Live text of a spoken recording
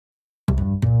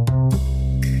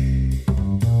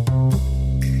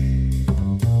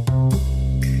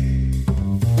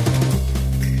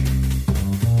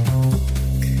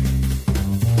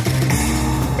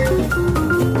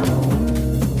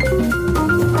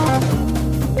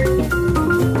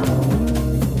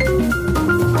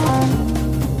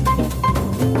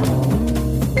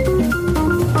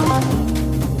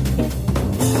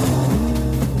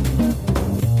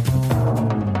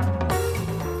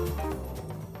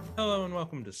Hello and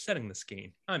welcome to Setting the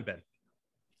Skene. I'm Ben.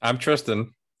 I'm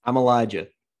Tristan. I'm Elijah.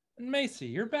 And Macy,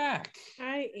 you're back.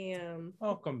 I am.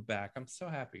 Welcome back. I'm so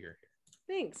happy you're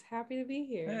Thanks. Happy to be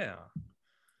here. here.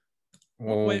 Yeah.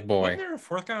 Oh boy. Wasn't there a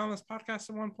fourth guy on this podcast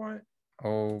at one point?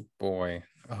 Oh boy.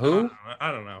 Who?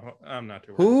 I don't know. I'm not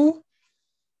too. Who?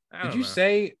 Did you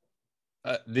say?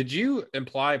 Did you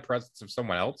imply presence of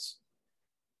someone else?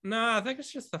 No, I think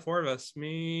it's just the four of us.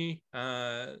 Me,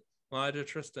 Elijah,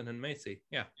 Tristan, and Macy.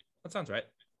 Yeah, that sounds right.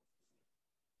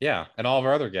 Yeah, and all of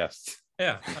our other guests.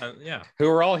 Yeah, yeah. Who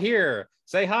are all here?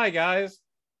 Say hi, guys.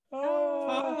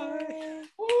 Hi.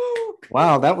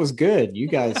 Wow, that was good. You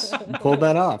guys pulled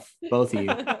that off, both of you.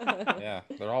 Yeah,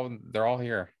 they're all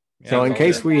here. Yeah, so in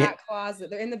case we closet,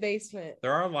 they're in the basement.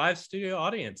 They're our live studio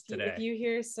audience today. If you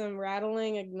hear some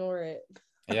rattling, ignore it.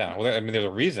 Yeah, well, I mean, there's a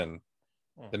reason.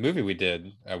 The movie we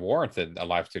did warranted a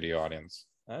live studio audience.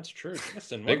 That's true.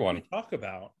 Listen, big what one. We talk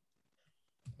about.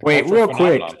 Wait, real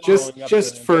quick,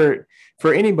 just for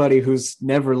anybody who's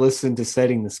never listened to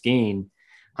Setting the Skene,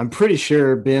 I'm pretty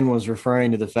sure Ben was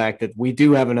referring to the fact that we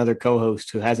do have another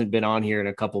co-host who hasn't been on here in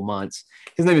a couple months.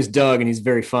 His name is Doug, and he's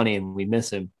very funny, and we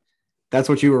miss him. That's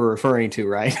what you were referring to,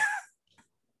 right?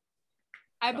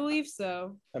 I believe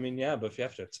so. I mean, yeah, but if you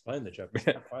have to explain the joke, it's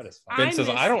not quite as fun. Ben says,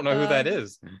 I don't know who that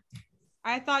is.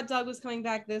 I thought Doug was coming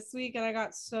back this week, and I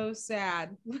got so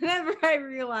sad whenever I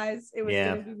realized it was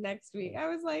going to be next week. I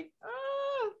was like,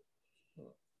 oh,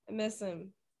 I miss him.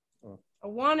 I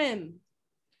want him.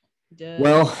 Duh.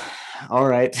 Well, all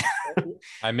right.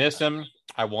 I miss him.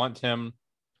 I want him.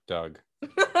 Doug.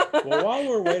 Well, while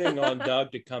we're waiting on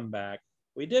Doug to come back,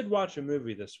 we did watch a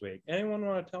movie this week. Anyone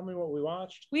want to tell me what we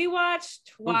watched? We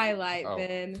watched Twilight,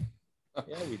 Ben.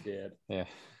 Yeah, we did. Yeah,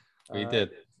 we did.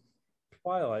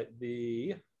 Twilight,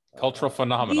 the cultural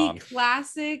phenomenon,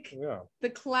 the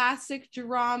classic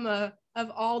drama of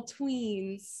all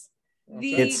tweens,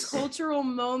 the cultural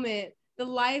moment, the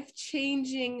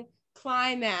life-changing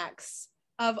climax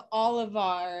of all of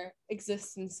our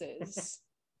existences.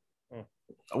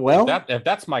 Well, if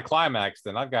that's my climax,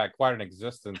 then I've got quite an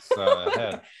existence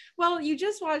ahead. Well, you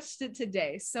just watched it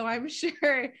today, so I'm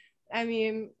sure. I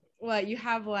mean, what, you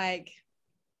have like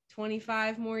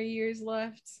 25 more years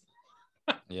left?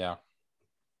 Yeah,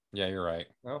 you're right.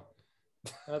 Well,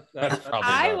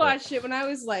 I watched it when I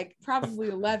was like probably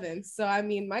 11, so I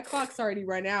mean my clock's already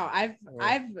run out.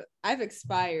 I've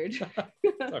expired.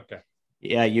 Okay.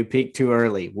 Yeah, you peaked too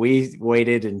early. We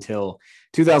waited until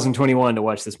 2021 to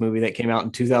watch this movie that came out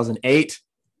in 2008,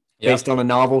 based on a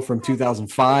novel from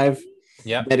 2005.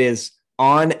 Yeah, that is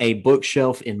on a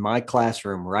bookshelf in my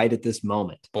classroom right at this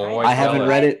moment. Boy, I haven't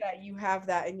read it. That you have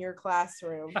that in your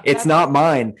classroom. It's not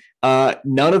mine.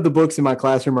 None of the books in my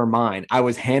classroom are mine. I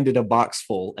was handed a box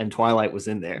full, and Twilight was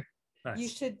in there. Nice. You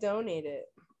should donate it.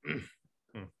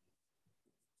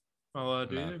 Well,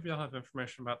 do either of y'all have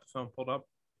information about the film pulled up?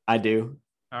 I do.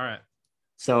 All right.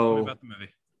 So tell me about the movie.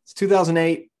 It's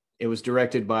 2008. It was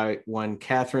directed by one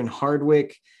Catherine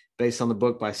Hardwicke, based on the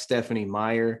book by Stephanie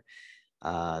Meyer.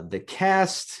 The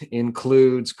cast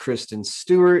includes Kristen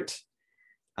Stewart,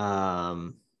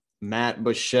 Matt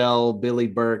Bushell, Billy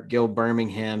Burke, Gil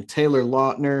Birmingham, Taylor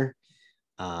Lautner,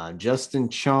 Justin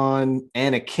Chon,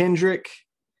 Anna Kendrick.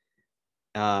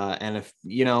 And if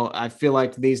I feel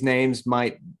like these names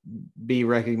might be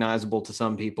recognizable to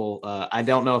some people. I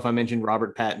don't know if I mentioned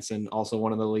Robert Pattinson, also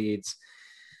one of the leads.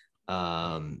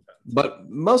 But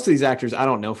most of these actors I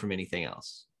don't know from anything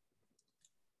else.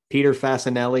 Peter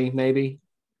Fasinelli, maybe.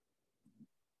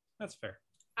 That's fair.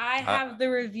 I have the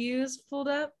reviews pulled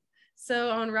up. So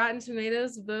on Rotten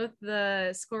Tomatoes, both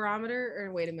the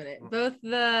both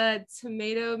the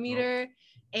tomato meter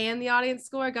and the audience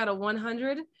score got a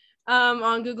 100.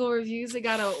 On Google reviews, it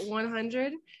got a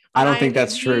 100. I don't think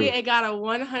that's true. It got a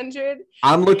 100.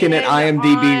 I'm looking at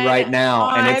IMDb right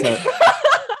now, and it's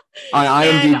on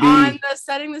IMDb. And on the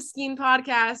Setting the Skene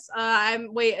podcast,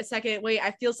 wait a second. Wait,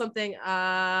 I feel something.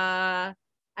 I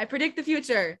predict the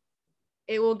future.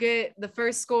 It will get the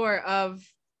first score of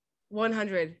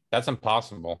 100. That's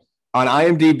impossible. On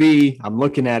IMDb, I'm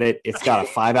looking at it. It's got a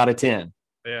 5 out of 10.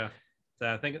 Yeah.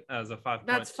 So I think it was a 5.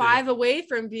 That's 5 away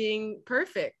from being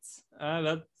perfect.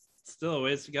 That's still a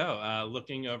ways to go.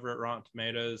 Looking over at Rotten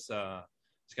Tomatoes,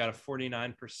 it's got a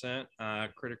 49%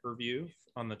 critic review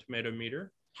on the tomato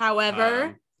meter.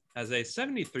 However, has a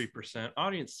 73%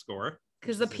 audience score.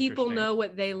 Because the people know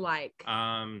what they like.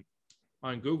 On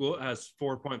Google, it has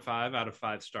 4.5 out of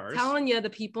 5 stars. Telling you, the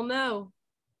people know.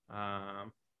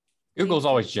 Google's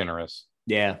always generous.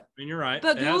 Yeah. I mean, you're right.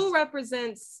 But Google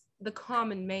represents the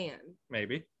common man.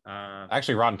 Maybe.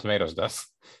 Actually, Rotten Tomatoes does.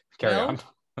 Carry on.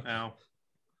 Ow.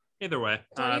 Either way,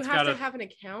 Don't you it's have got to have an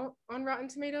account on Rotten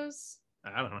Tomatoes?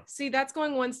 I don't know. See, that's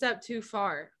going one step too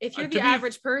far. If you're To the be-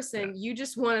 average person, you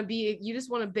just want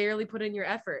to barely put in your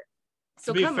effort.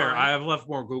 So To be come fair, on. I have left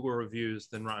more Google reviews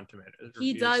than Rotten Tomatoes.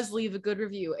 He reviews. does leave a good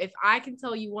review. If I can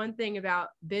tell you one thing about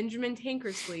Benjamin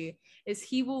Tankersley, is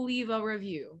he will leave a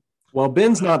review. Well,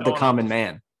 Ben's not the Don't- common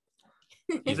man.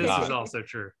 He's This not. is also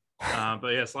true. But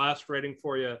yes, last rating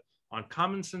for you on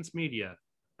Common Sense Media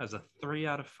as a 3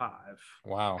 out of 5.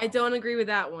 Wow. I don't agree with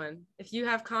that one. If you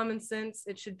have common sense,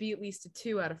 it should be at least a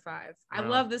 2 out of 5. I Wow.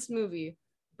 love this movie,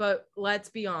 but let's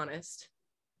be honest.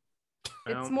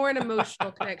 Well- It's more an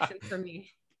emotional connection for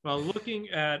me. Well, looking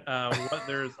at what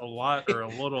there's a lot or a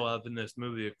little of in this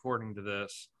movie, according to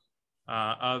this,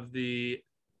 of the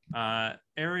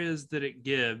areas that it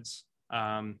gives,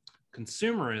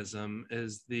 consumerism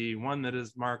is the one that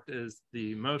is marked as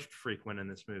the most frequent in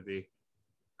this movie,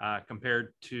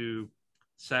 compared to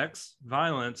sex,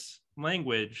 violence,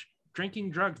 language,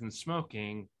 drinking, drugs, and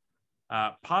smoking.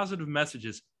 Positive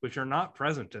messages, which are not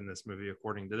present in this movie,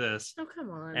 according to this, Oh, come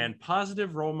on. and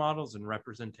positive role models and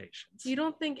representations. You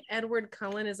don't think Edward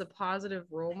Cullen is a positive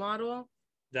role model?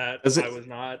 That Is it- I was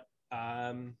not.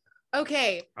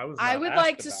 Okay, I was. I not would asked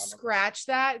like to about him. scratch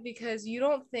that because you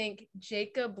don't think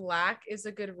Jacob Black is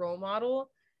a good role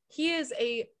model. He is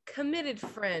a committed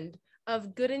friend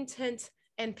of good intent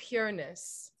and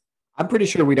pureness. I'm pretty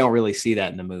sure we don't really see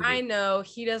that in the movie. I know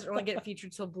he doesn't really get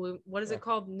featured till Blue. What is it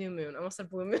called? New Moon. I almost said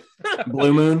Blue Moon.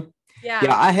 Blue Moon. Yeah.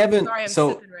 Yeah, I haven't. Sorry, I'm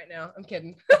So sipping right now. I'm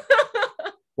kidding.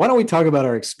 why don't we talk about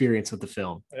our experience with the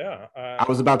film? Yeah, I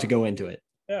was about to go into it.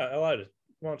 yeah, Elijah.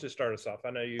 Why don't you start us off? I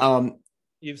know you.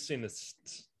 You've seen this.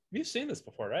 You've seen this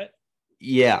before, right?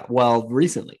 Yeah, well,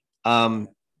 recently.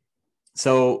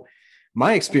 So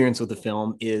my experience with the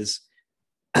film is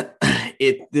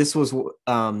this was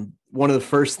one of the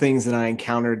first things that I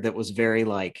encountered that was very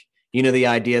like, the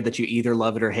idea that you either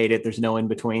love it or hate it. There's no in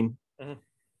between. Mhm.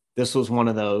 This was one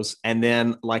of those. And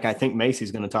then, like, I think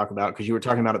Macy's going to talk about, because you were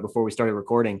talking about it before we started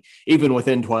recording, even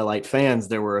within Twilight fans,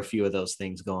 there were a few of those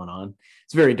things going on.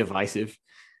 It's very divisive.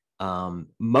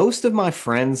 Most of my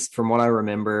friends, from what I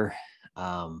remember,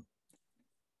 and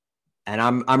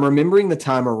I'm remembering the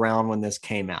time around when this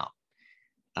came out,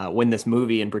 when this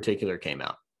movie in particular came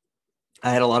out. I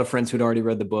had a lot of friends who'd already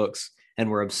read the books and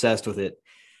were obsessed with it,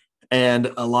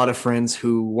 and a lot of friends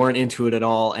who weren't into it at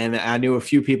all. And I knew a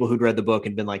few people who'd read the book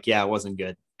and been like, yeah, it wasn't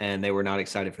good, and they were not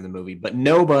excited for the movie. But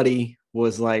nobody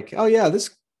was like, oh yeah,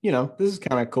 this is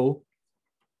kind of cool.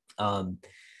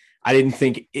 I didn't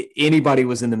think anybody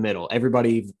was in the middle.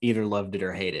 Everybody either loved it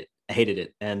or hated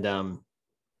it. And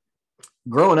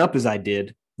growing up as I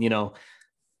did,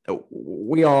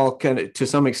 we all kind of, to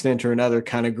some extent or another,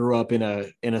 kind of grew up in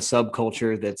a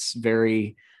subculture that's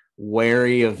very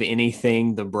wary of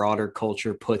anything the broader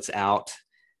culture puts out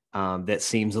that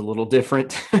seems a little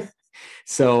different.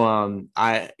 So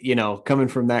I, coming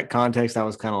from that context, I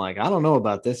was kind of like, I don't know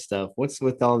about this stuff. What's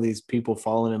with all these people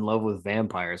falling in love with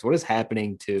vampires? What is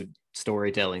happening to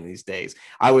storytelling these days?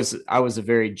 I was a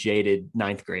very jaded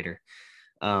ninth grader.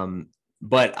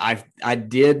 But I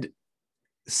did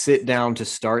sit down to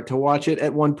start to watch it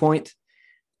at one point.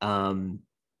 And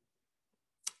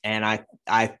I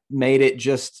made it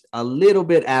just a little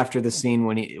bit after the scene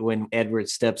when Edward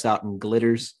steps out and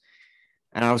glitters.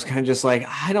 And I was kind of just like,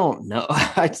 I don't know.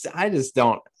 I just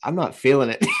don't, I'm not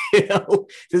feeling it.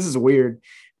 This is weird.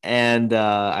 And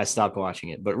I stopped watching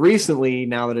it. But recently,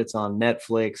 now that it's on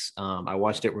Netflix, I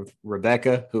watched it with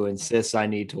Rebecca, who insists I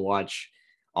need to watch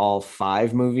all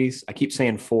 5 movies. I keep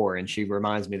saying 4, and she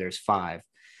reminds me there's 5.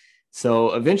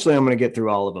 So eventually I'm going to get through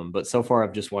all of them. But so far,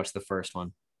 I've just watched the first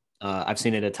one. I've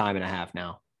seen it a time and a half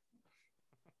now.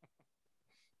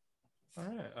 All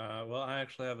right. Well, I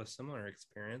actually have a similar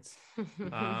experience.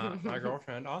 My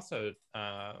girlfriend also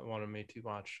wanted me to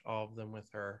watch all of them with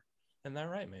her. Isn't that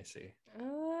right, Macy?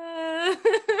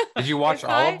 Did you watch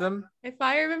all of them? If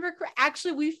I remember correctly,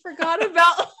 actually, we forgot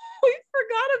about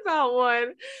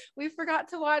one. We forgot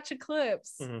to watch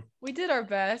Eclipse. Mm-hmm. We did our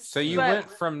best. So you went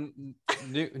from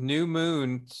New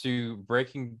Moon to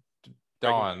Breaking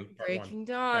Dawn. Breaking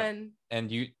Dawn. And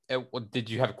did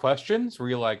you have questions? Were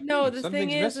you like, No, the thing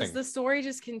something's is missing? the story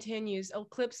just continues.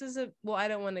 Eclipse is I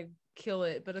don't want to kill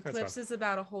it, but Eclipse is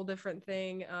about a whole different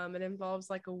thing. It involves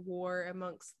like a war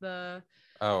amongst the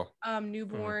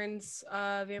newborns,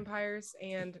 vampires,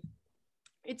 and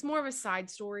it's more of a side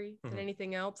story than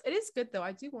anything else. It is good though.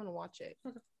 I do want to watch it.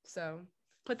 Okay. So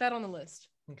put that on the list.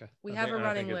 Okay. We have a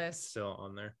running it's list. still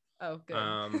on there. Oh, good.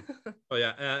 Well,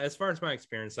 yeah. As far as my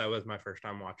experience, that was my first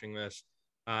time watching this,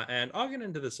 and I'll get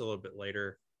into this a little bit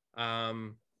later. I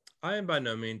am by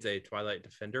no means a Twilight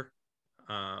defender.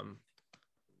 Um,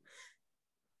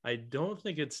 I don't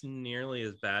think it's nearly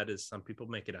as bad as some people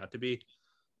make it out to be.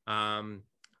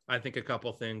 I think a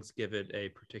couple things give it a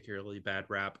particularly bad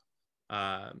rap.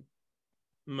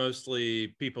 Mostly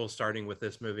people starting with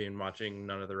this movie and watching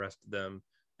none of the rest of them,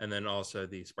 and then also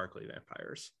the sparkly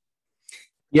vampires.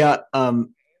 Yeah.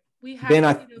 We have Ben, to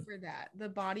I- get over that. The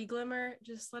body glimmer,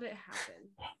 just let it happen.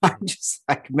 I'm just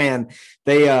like, man,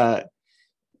 they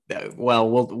well,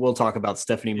 we'll talk about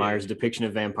Stephanie Meyer's depiction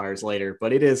of vampires later,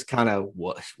 but it is kind of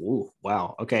what,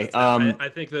 wow, okay. I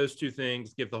think those two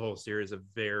things give the whole series a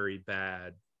very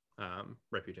bad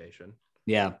reputation.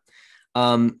 Yeah.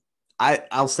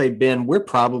 I'll say, Ben, we're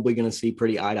probably going to see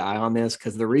pretty eye to eye on this,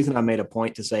 because the reason I made a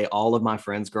point to say all of my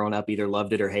friends growing up either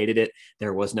loved it or hated it,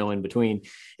 there was no in between,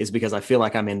 is because I feel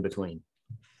like I'm in between.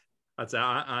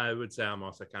 I would say I'm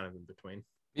also kind of in between.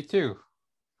 Me too.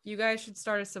 You guys should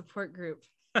start a support group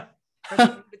for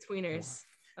the in-betweeners.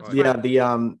 Yeah,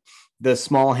 the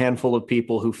small handful of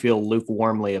people who feel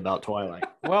lukewarmly about Twilight.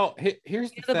 Well,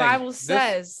 here's the The thing. Bible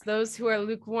says those who are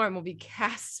lukewarm will be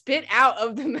spit out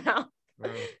of the mouth.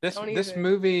 This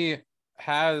movie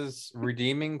has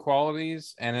redeeming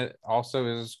qualities, and it also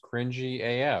is cringy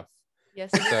AF.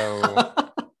 Yes. So,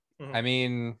 I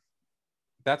mean,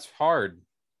 that's hard.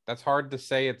 That's hard to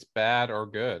say it's bad or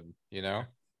good, you know?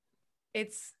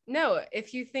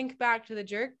 If you think back to the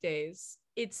Jerk days,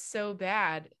 it's so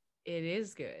bad, it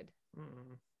is good.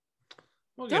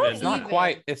 We'll Don't get It's into not that.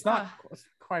 quite. It's not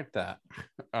quite that.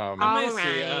 Macy,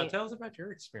 Alright. tell us about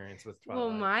your experience with Twilight.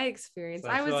 Well, my experience, So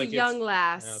I feel was a like young it's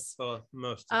lass. the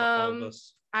most of all of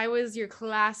us. I was your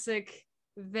classic,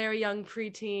 very young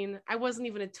preteen. I wasn't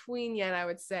even a tween yet, I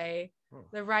would say.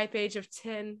 The ripe age of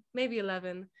 10, maybe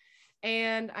 11.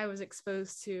 And I was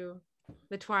exposed to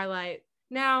the Twilight.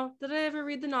 Now, did I ever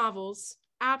read the novels?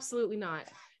 Absolutely not.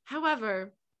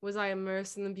 However, was I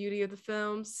immersed in the beauty of the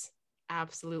films?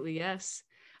 Absolutely yes.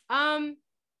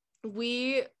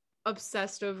 We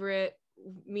obsessed over it.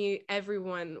 Me,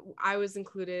 everyone, I was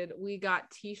included. We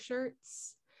got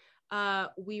t-shirts.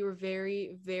 We were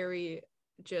very, very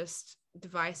just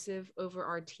divisive over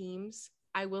our teams.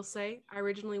 I will say I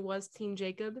originally was Team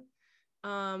Jacob.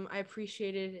 I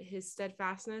appreciated his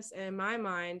steadfastness, and in my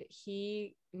mind,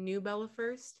 he knew Bella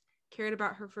first, cared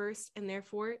about her first, and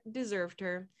therefore deserved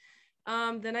her.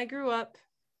 Then I grew up,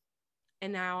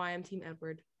 and now I am Team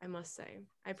Edward, I must say.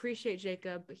 I appreciate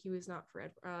Jacob, but he was not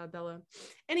for Bella.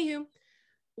 Anywho,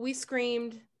 we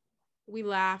screamed, we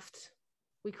laughed,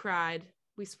 we cried,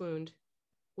 we swooned.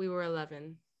 We were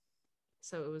 11,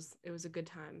 so it was a good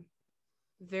time.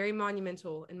 Very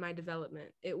monumental in my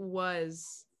development. It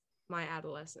was my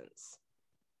adolescence.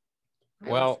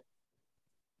 Well,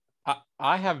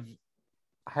 I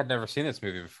had never seen this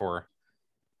movie before.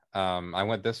 I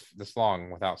went this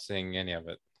long without seeing any of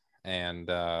it, and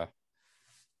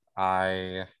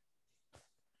I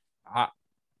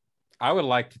would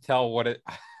like to tell what it.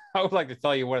 I would like to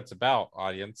tell you what it's about,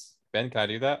 audience. Ben, can I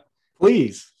do that?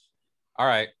 Please. All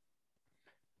right.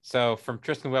 So, from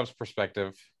Tristan Webb's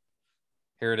perspective,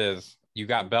 here it is. You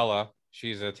got Bella.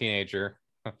 She's a teenager,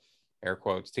 air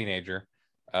quotes, teenager.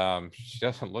 She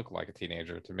doesn't look like a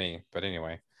teenager to me, but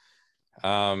anyway.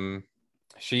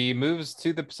 She moves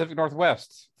to the Pacific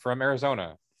Northwest from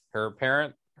Arizona. Her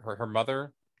parent, her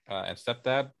mother, and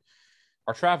stepdad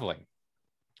are traveling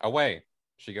away.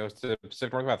 She goes to the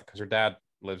Pacific Northwest because her dad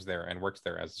lives there and works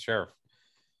there as the sheriff.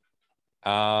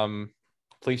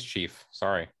 Police chief,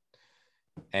 sorry.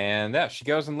 And yeah, she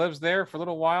goes and lives there for a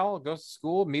little while, goes to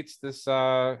school, meets this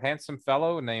handsome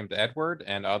fellow named Edward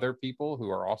and other people who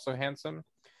are also handsome.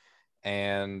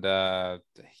 And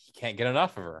he can't get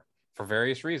enough of her for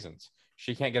various reasons.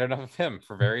 She can't get enough of him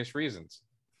for various reasons.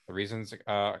 The reasons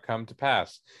come to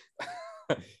pass.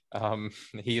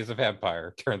 He is a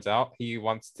vampire. Turns out he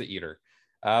wants to eat her.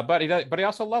 But he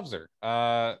also loves her.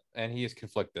 And he is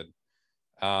conflicted.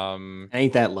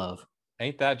 Ain't that love?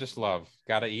 Ain't that just love?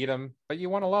 Gotta eat him, but you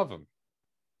want to love him.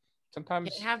 Sometimes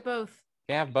Can't have both.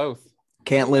 you have both.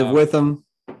 Can't live with them.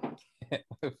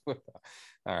 All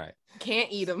right.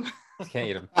 Can't eat them. Can't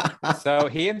eat him. So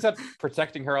he ends up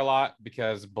protecting her a lot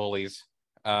because bullies,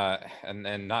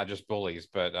 and not just bullies,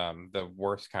 but the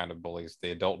worst kind of bullies,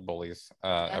 the adult bullies,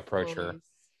 approach her.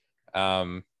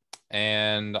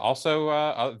 And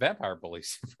also vampire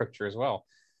bullies approach her as well.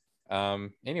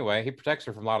 Anyway, he protects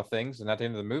her from a lot of things, and at the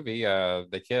end of the movie,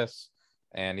 they kiss,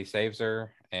 and he saves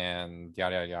her, and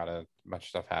yada yada yada. A bunch of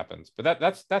stuff happens, but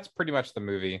that's pretty much the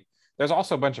movie. There's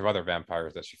also a bunch of other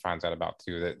vampires that she finds out about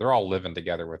too. They're all living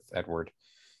together with Edward.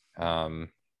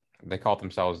 They call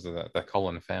themselves the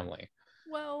Cullen family.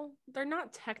 Well, they're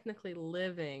not technically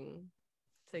living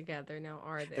together now,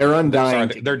 are they? They're undying.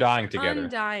 Sorry, they're dying together.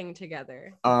 Undying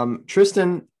together.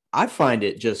 Tristan, I find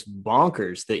it just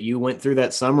bonkers that you went through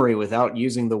that summary without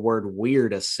using the word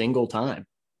weird a single time.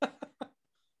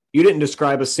 You didn't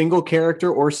describe a single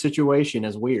character or situation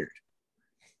as weird.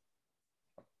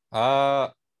 Yeah,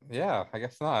 I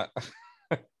guess not.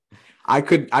 I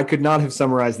could not have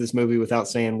summarized this movie without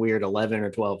saying weird 11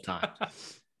 or 12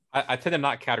 times. I tend to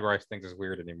not categorize things as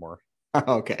weird anymore.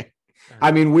 Okay.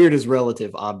 I mean, weird is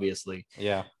relative, obviously.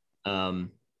 Yeah.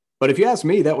 But if you ask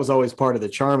me, that was always part of the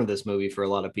charm of this movie for a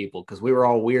lot of people, because we were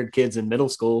all weird kids in middle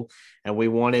school and we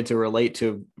wanted to relate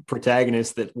to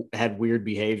protagonists that had weird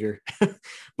behavior.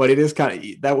 But it is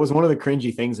that was one of the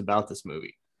cringy things about this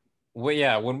movie. Well,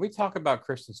 yeah, when we talk about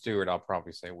Kristen Stewart, I'll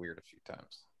probably say weird a few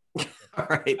times. All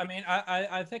right. I mean,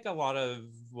 I think a lot of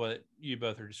what you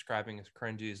both are describing as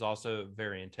cringy is also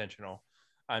very intentional.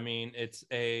 I mean, it's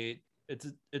a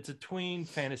tween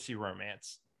fantasy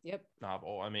romance Yep.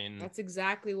 novel. I mean,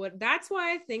 That's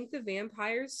why I think the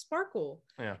vampires sparkle.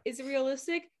 Yeah. Is it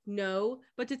realistic? No.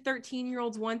 But do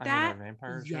 13-year-olds want I mean, that? are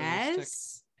vampires realistic?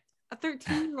 Yes. A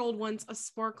 13-year-old wants a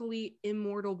sparkly,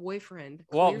 immortal boyfriend.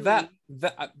 Well, clearly.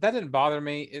 that didn't bother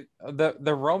me.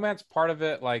 The romance part of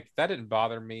it, like, that didn't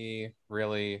bother me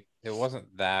really. It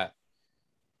wasn't that.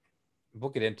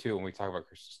 We'll get into it when we talk about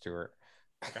Kristen Stewart.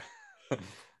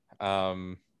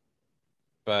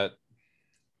 But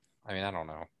I mean, I don't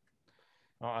know.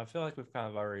 Well, I feel like we've kind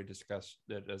of already discussed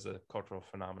it as a cultural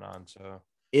phenomenon. So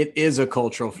It is a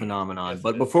cultural phenomenon. Yes,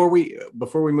 But it is.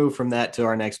 before we move from that to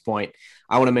our next point,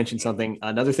 I want to mention something.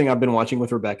 Another thing I've been watching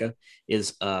with Rebecca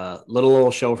is a little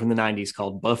old show from the 90s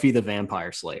called Buffy the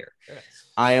Vampire Slayer. yes.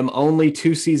 I am only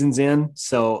 2 seasons in,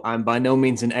 so I'm by no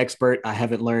means an expert. I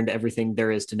haven't learned everything there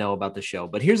is to know about the show.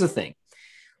 But here's the thing.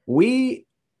 We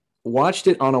watched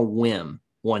it on a whim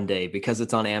one day because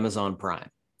it's on Amazon Prime.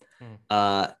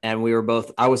 And we were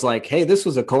both, I was like, hey, this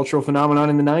was a cultural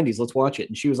phenomenon in the 90s. Let's watch it.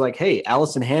 And she was like, hey,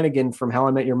 Allison Hannigan from How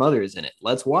I Met Your Mother is in it.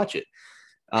 Let's watch it.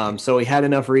 So we had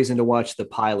enough reason to watch the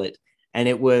pilot. And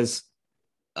it was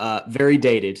very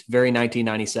dated, very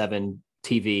 1997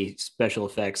 TV special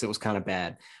effects. It was kind of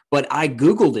bad. But I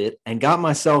Googled it and got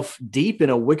myself deep in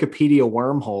a Wikipedia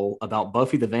wormhole about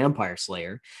Buffy the Vampire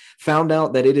Slayer, found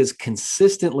out that it is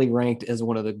consistently ranked as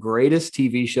one of the greatest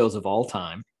TV shows of all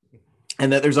time,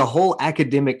 and that there's a whole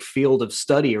academic field of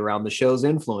study around the show's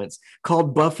influence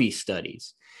called Buffy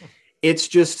Studies. It's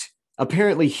just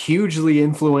apparently hugely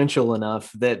influential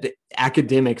enough that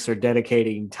academics are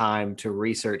dedicating time to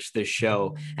research this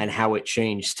show and how it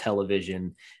changed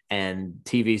television and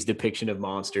TV's depiction of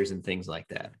monsters and things like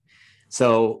that.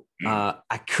 So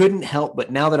I couldn't help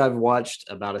but, now that I've watched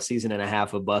about a season and a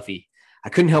half of Buffy, I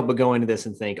couldn't help but go into this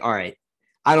and think, all right,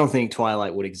 I don't think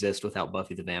Twilight would exist without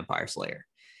Buffy the Vampire Slayer.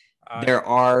 There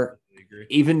are, agree.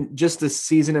 even just a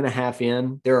season and a half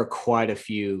in, there are quite a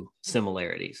few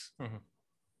similarities.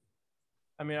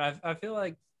 I mean, I feel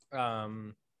like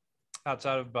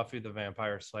outside of Buffy the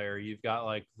Vampire Slayer, you've got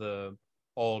like the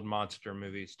old monster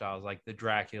movie styles, like the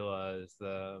Draculas,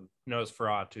 the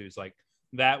Nosferatus, like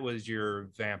that was your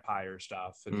vampire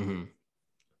stuff. And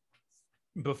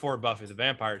before Buffy the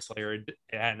Vampire Slayer, it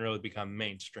hadn't really become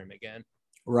mainstream again.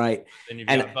 Right. Then you've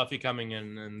got Buffy coming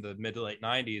in the mid to late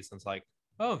 90s, and it's like,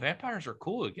 oh, vampires are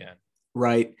cool again.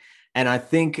 Right. And I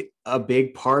think a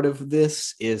big part of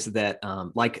this is that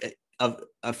like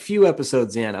a few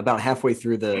episodes in, about halfway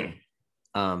through the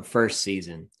first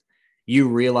season, you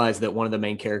realize that one of the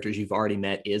main characters you've already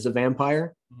met is a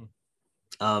vampire.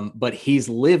 But he's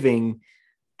living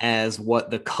as what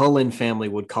the Cullen family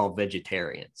would call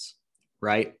vegetarians,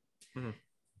 right?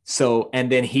 So,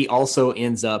 and then he also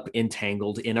ends up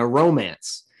entangled in a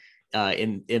romance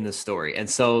in the story. And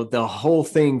so the whole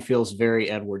thing feels very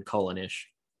Edward Cullen-ish.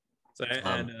 So,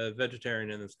 and a vegetarian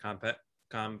in this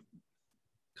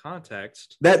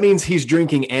context. That means he's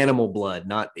drinking animal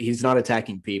blood, he's not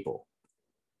attacking people.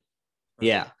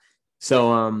 Yeah.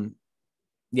 So,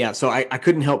 so I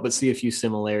couldn't help but see a few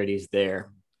similarities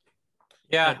there.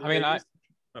 Yeah, I mean,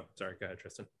 sorry, go ahead,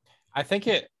 Tristan. I think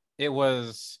it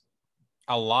was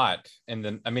a lot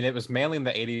it was mainly in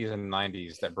the 80s and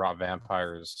 90s that brought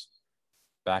vampires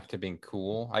back to being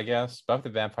cool, I guess. Buffy the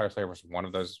Vampire Slayer was one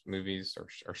of those movies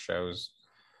or shows.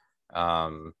 I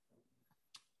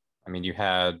mean, you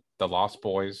had The Lost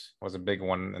Boys was a big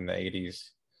one in the 80s.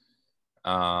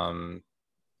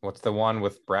 What's the one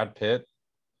with Brad Pitt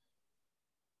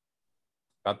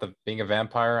about being a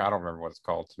vampire? I don't remember what it's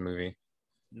called. It's a movie.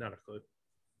 Not a clue. I'm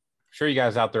sure you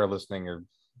guys out there listening are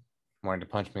wanting to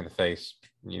punch me in the face.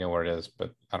 You know what it is,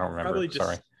 but I don't remember. Probably just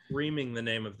Sorry. screaming the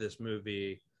name of this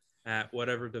movie at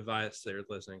whatever device they're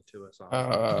listening to us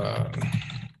on.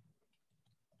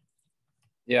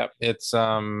 Yeah, it's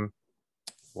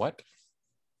what?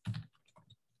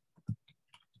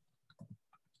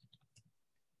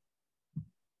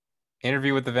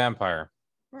 Interview with the Vampire.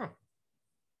 Huh.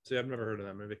 See, I've never heard of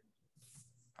that movie.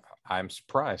 I'm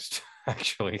surprised,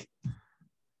 actually.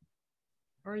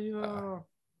 Are you?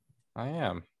 I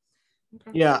am.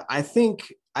 Okay. Yeah, I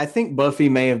think Buffy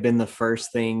may have been the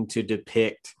first thing to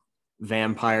depict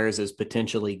vampires as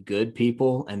potentially good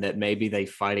people, and that maybe they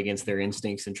fight against their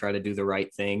instincts and try to do the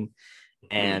right thing.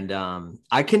 And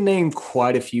I can name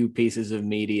quite a few pieces of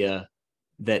media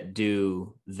that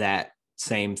do that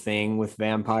same thing with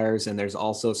vampires. And there's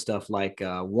also stuff like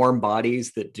Warm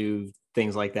Bodies that do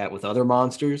things like that with other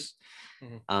monsters.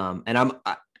 And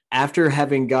after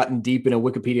having gotten deep in a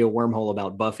Wikipedia wormhole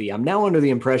about Buffy, I'm now under the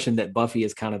impression that Buffy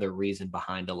is kind of the reason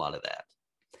behind a lot of that.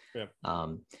 Yeah.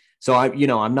 So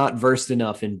I'm not versed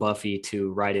enough in Buffy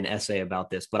to write an essay about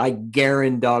this, but I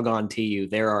guarantee you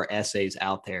there are essays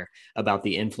out there about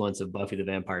the influence of Buffy the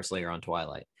Vampire Slayer on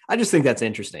Twilight. I just think that's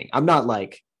interesting. I'm not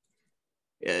like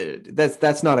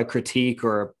that's not a critique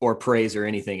or praise or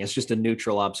anything. It's just a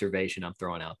neutral observation I'm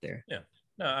throwing out there. Yeah.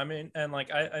 No, I mean, and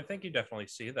like I think you definitely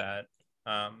see that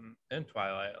in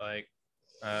Twilight,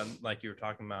 like you were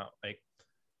talking about, like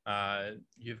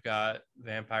you've got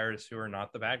vampires who are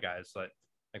not the bad guys, like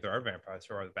there are vampires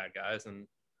who are the bad guys, and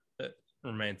it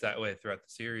remains that way throughout the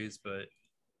series. But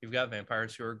you've got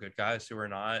vampires who are good guys who are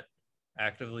not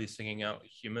actively singing out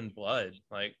human blood.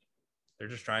 Like they're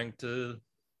just trying to,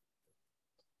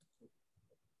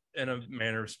 in a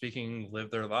manner of speaking,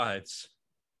 live their lives.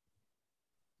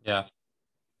 Yeah.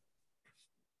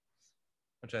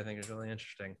 Which I think is really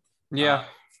interesting. Yeah.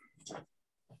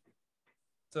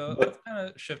 So let's kind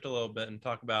of shift a little bit and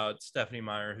talk about Stephanie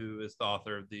Meyer, who is the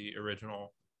author of the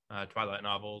original Twilight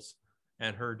novels,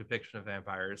 and her depiction of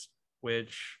vampires,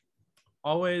 which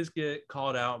always get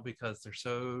called out because they're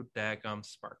so daggum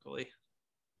sparkly.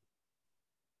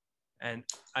 And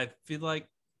I feel like,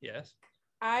 yes.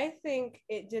 I think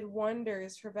it did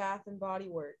wonders for Bath and Body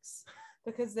Works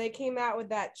because they came out with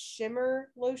that shimmer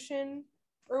lotion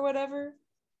or whatever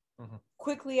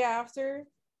quickly after.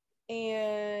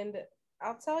 And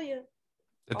I'll tell you.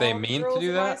 Did they mean to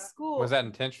do that? Was that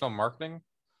intentional marketing?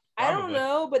 I don't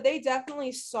know, but they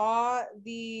definitely saw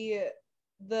the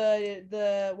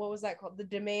what was that called? The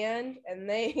demand, and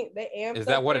they amped. Is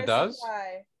that what it does? Is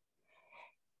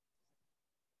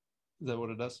that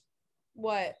what it does?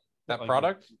 What? That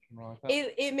product?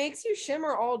 It makes you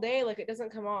shimmer all day, like it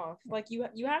doesn't come off. Like you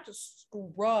have to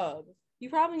scrub. You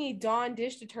probably need Dawn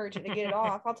dish detergent to get it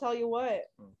off. I'll tell you what.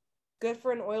 Good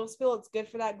for an oil spill. It's good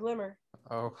for that glimmer.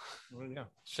 Oh, yeah.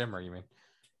 Shimmer, you mean?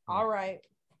 All right.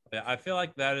 Yeah, I feel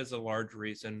like that is a large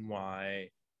reason why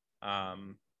a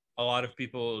lot of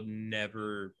people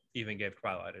never even gave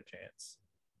Twilight a chance.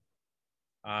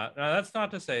 Now, that's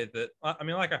not to say that, I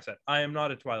mean, like I said, I am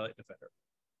not a Twilight defender.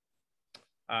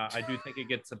 I do think it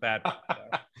gets a bad rap,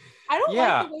 though. I don't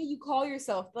like the way you call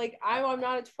yourself. Like, I'm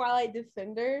not a Twilight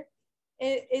defender.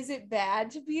 Is it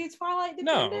bad to be a Twilight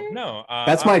defender? No.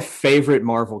 That's my favorite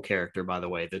Marvel character, by the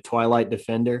way, the Twilight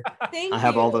Defender. Thank I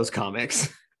have you. all those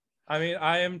comics. I mean,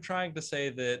 I am trying to say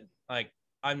that, like,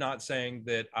 I'm not saying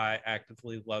that I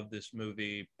actively love this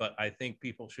movie, but I think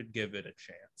people should give it a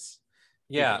chance.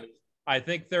 Yeah. I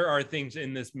think there are things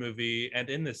in this movie and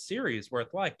in this series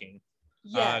worth liking.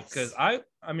 Yes. Because I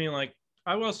mean, like,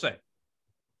 I will say,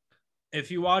 if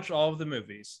you watch all of the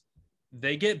movies,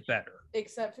 they get better.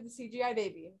 Except for the CGI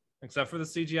baby. Except for the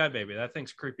CGI baby. That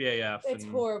thing's creepy AF. It's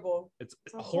horrible. It's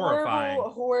horrifying.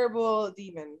 Horrible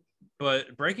demon.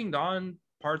 But Breaking Dawn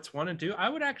parts 1 and 2, I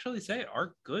would actually say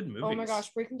are good movies. Oh my gosh,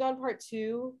 Breaking Dawn Part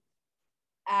 2,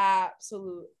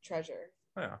 absolute treasure.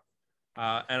 Yeah.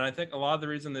 And I think a lot of the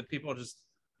reason that people just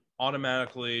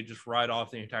automatically just write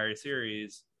off the entire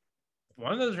series,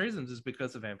 one of those reasons is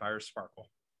because the vampires sparkle.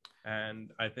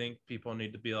 And I think people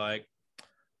need to be like,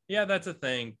 yeah, that's a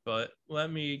thing, but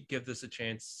let me give this a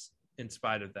chance in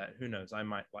spite of that. Who knows? I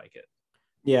might like it.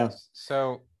 Yeah.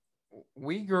 So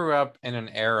we grew up in an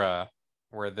era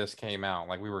where this came out.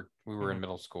 Like we were in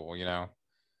middle school, you know,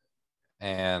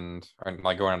 and or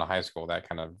like going into high school, that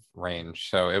kind of range.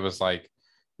 So it was like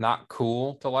not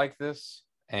cool to like this,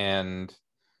 and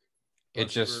it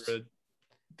just a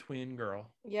tween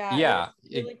girl. Yeah.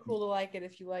 It's really cool to like it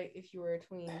if you were a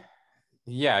tween.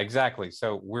 Yeah, exactly.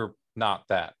 So we're not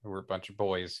that. We're a bunch of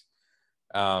boys.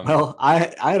 Well,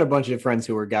 I had a bunch of friends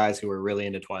who were guys who were really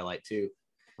into Twilight too.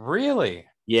 Really?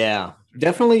 Yeah,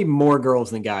 definitely more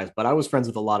girls than guys, but I was friends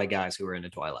with a lot of guys who were into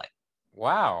Twilight.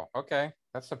 Wow. Okay.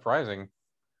 That's surprising.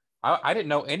 I didn't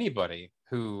know anybody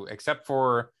who, except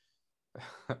for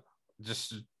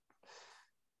just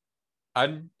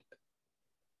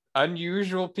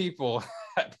unusual people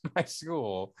at my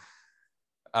school,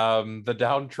 the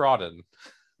downtrodden.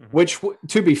 Which,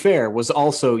 to be fair, was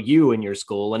also you in your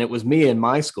school, and it was me in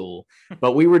my school.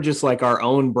 But we were just like our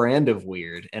own brand of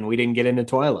weird, and we didn't get into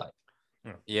Twilight.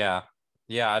 Yeah,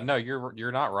 no,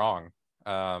 you're not wrong.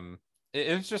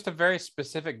 It was just a very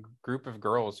specific group of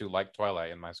girls who liked Twilight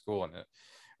in my school,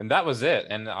 and that was it.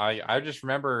 And I just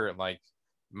remember like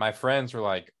my friends were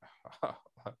like,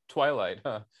 Twilight,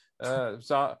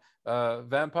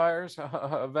 vampires,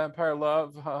 vampire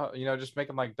love, just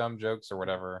making like dumb jokes or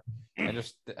whatever. And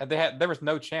just there was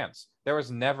no chance. There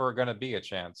was never going to be a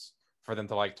chance for them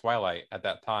to like Twilight at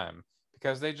that time,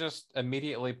 because they just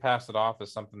immediately passed it off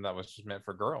as something that was just meant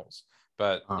for girls.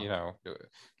 But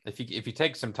if you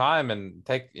take some time and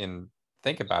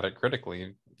think about it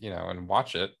critically, and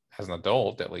watch it as an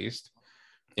adult, at least,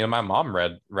 my mom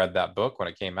read that book when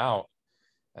it came out,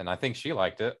 and I think she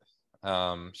liked it.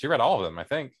 She read all of them, I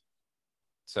think.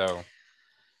 So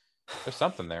there's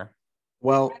something there.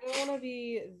 Well, I don't want to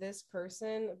be this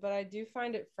person, but I do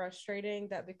find it frustrating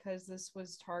that because this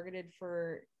was targeted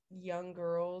for young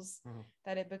girls,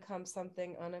 that it becomes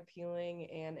something unappealing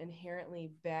and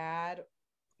inherently bad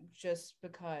just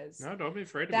because. No, don't be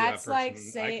afraid to That's be that person. like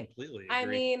saying, I completely agree. I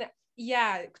mean,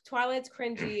 yeah, Twilight's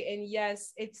cringy, and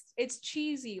yes, it's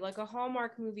cheesy, like a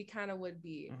Hallmark movie kind of would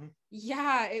be.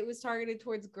 Yeah, it was targeted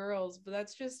towards girls, but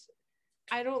that's just,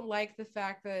 I don't like the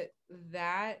fact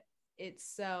that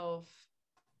itself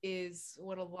is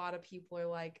what a lot of people are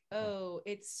like, oh,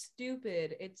 it's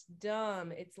stupid, it's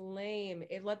dumb, it's lame,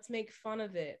 let's make fun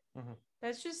of it.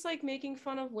 That's just like making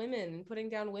fun of women and putting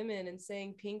down women and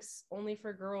saying pink's only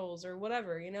for girls or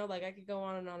whatever, like I could go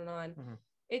on and on and on.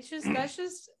 It's just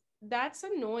that's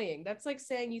annoying. That's like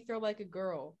saying you throw like a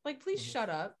girl. Like, please shut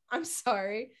up. I'm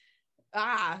sorry.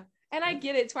 And I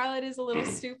get it, Twilight is a little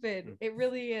stupid, it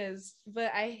really is,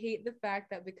 but I hate the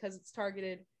fact that because it's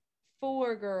targeted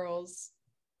for girls,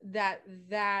 that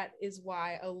is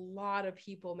why a lot of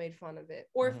people made fun of it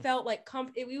or felt like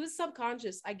it was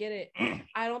subconscious. I get it.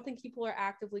 I don't think people are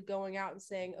actively going out and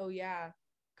saying, oh yeah,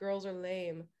 girls are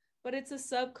lame, but it's a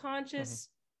subconscious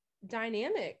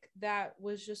dynamic that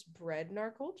was just bred in our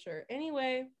culture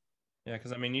anyway. Yeah,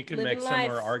 because I mean, you could make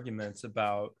similar arguments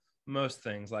about most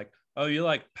things, like, oh, you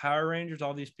like Power Rangers,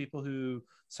 all these people who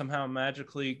somehow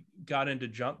magically got into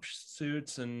jump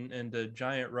suits and into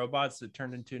giant robots that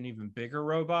turned into an even bigger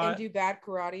robot and do bad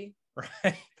karate,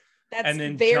 right? That's and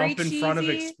then very jump in front of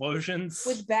explosions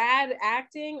with bad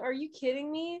acting. Are you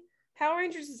kidding me? Power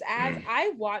Rangers is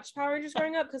I watched Power Rangers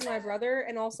growing up because of my brother,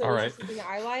 and also it was something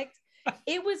I liked.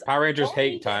 It was Power Rangers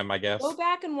hate time, I guess. Go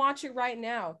back and watch it right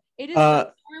now. It is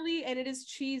early and it is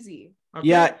cheesy. Okay.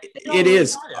 Yeah, it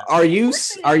is. Are you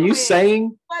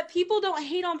saying? But people don't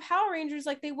hate on Power Rangers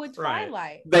like they would Twilight.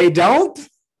 Right. They don't.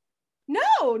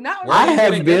 No, not. Where I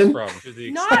have been.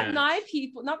 Not my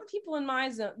people. Not the people in my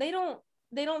zone. They don't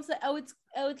say, oh, it's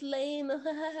lame.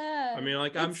 I mean,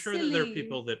 like, I'm sure that there are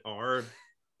people that are,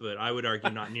 but I would argue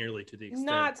not nearly to the extent.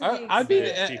 Not to the extent. I'd be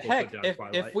heck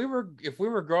if we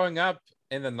were growing up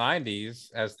in the 90s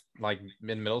as like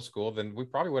in middle school, then we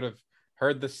probably would have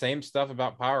heard the same stuff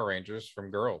about Power Rangers from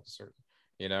girls, or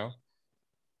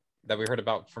that we heard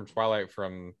about from Twilight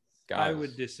from guys. I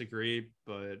would disagree,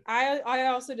 but I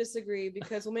also disagree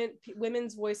because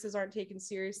women's voices aren't taken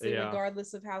seriously,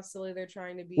 regardless of how silly they're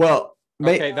trying to be. Well,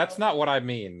 okay, that's not what I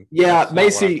mean. Yeah,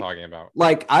 Macy, what I'm talking about.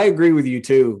 Like, I agree with you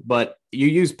too, but you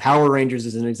use Power Rangers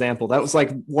as an example. That was like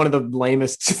one of the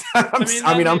lamest. I'm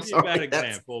sorry. Bad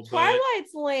example,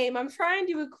 Twilight's lame. I'm trying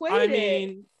to equate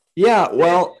it. Yeah,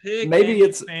 well, maybe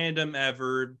it's fandom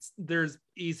ever. There's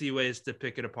easy ways to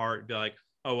pick it apart and be like,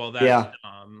 oh well, that's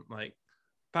like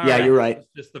Power Rangers, you're right.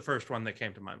 Just the first one that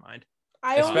came to my mind.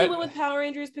 I only went with Power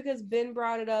Rangers because Ben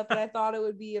brought it up and I thought it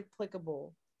would be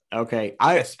applicable. Okay,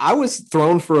 I was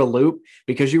thrown for a loop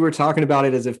because you were talking about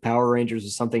it as if Power Rangers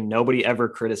is something nobody ever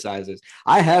criticizes.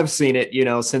 I have seen it,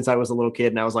 since I was a little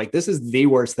kid, and I was like, this is the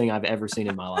worst thing I've ever seen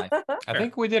in my life. I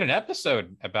think we did an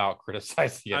episode about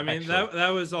criticizing it. I mean,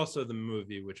 that was also the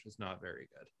movie, which was not very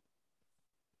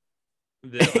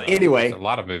good. Anyway, a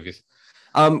lot of movies.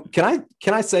 Can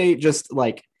I say, just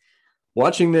like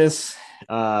watching this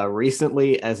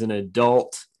recently as an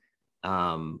adult,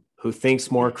 who thinks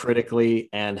more critically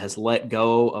and has let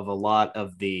go of a lot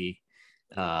of the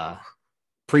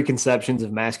preconceptions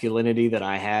of masculinity that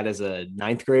I had as a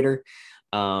ninth grader.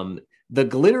 The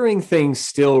glittering thing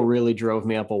still really drove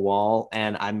me up a wall,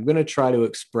 and I'm going to try to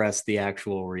express the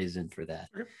actual reason for that.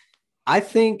 Okay. I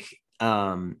think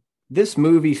this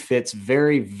movie fits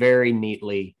very, very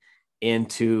neatly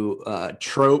into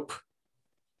trope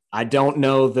I don't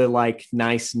know the like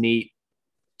nice, neat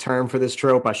term for this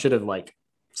trope. I should have like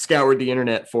scoured the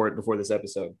internet for it before this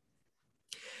episode.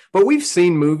 But we've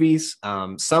seen movies,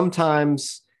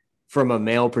 sometimes from a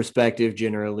male perspective,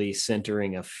 generally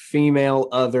centering a female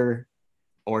other,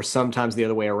 or sometimes the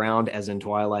other way around, as in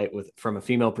Twilight, with from a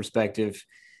female perspective,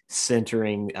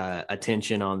 centering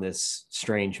attention on this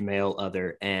strange male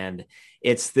other. And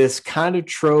it's this kind of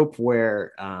trope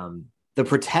where the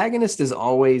protagonist is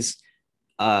always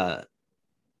a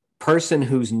person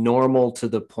who's normal to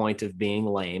the point of being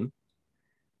lame.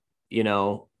 You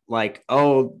know, like,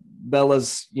 oh,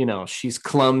 Bella's, you know, she's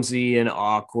clumsy and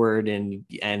awkward and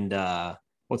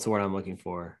what's the word I'm looking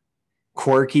for?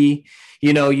 Quirky.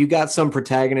 You know, you got some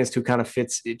protagonist who kind of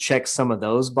checks some of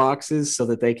those boxes so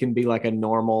that they can be like a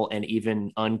normal and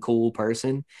even uncool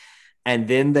person. And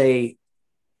then they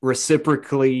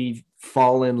reciprocally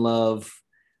fall in love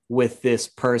with this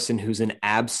person who's an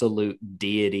absolute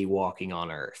deity walking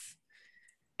on earth.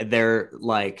 They're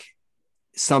like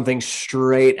something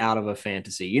straight out of a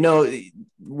fantasy. You know,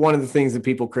 one of the things that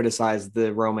people criticize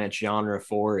the romance genre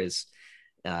for is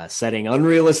setting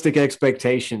unrealistic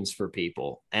expectations for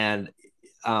people. And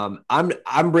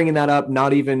I'm bringing that up,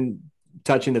 not even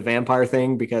touching the vampire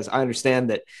thing, because I understand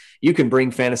that you can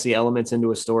bring fantasy elements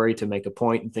into a story to make a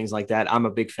point and things like that. I'm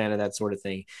a big fan of that sort of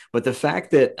thing. But the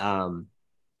fact that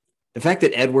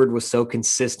Edward was so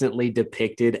consistently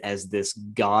depicted as this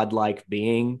godlike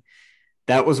being,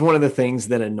 that was one of the things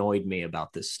that annoyed me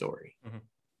about this story. Mm-hmm.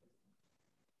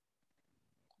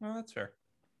 Well, that's fair.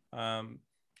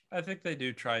 I think they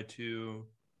do try to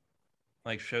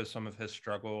like show some of his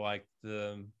struggle, like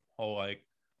the whole like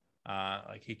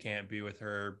he can't be with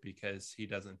her because he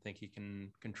doesn't think he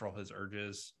can control his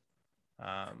urges.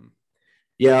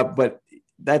 Yeah, but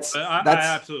that's I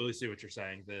absolutely see what you're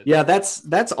saying.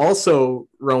 That's also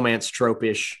romance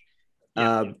trope-ish.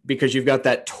 Because you've got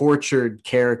that tortured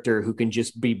character who can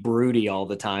just be broody all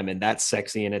the time, and that's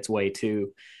sexy in its way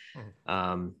too.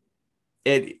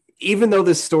 Even though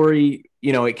this story,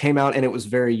 you know, it came out and it was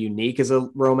very unique as a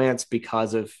romance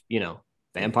because of, you know,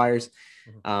 vampires.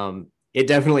 It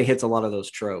definitely hits a lot of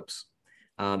those tropes.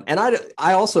 And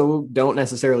I also don't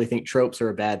necessarily think tropes are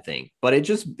a bad thing, but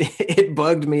it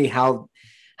bugged me how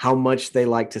much they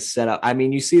like to set up. I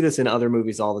mean, you see this in other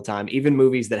movies all the time, even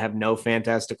movies that have no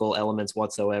fantastical elements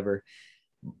whatsoever,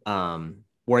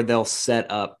 where they'll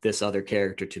set up this other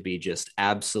character to be just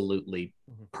absolutely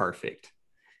perfect.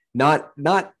 Not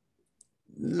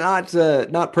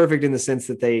perfect in the sense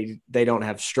that they don't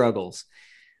have struggles,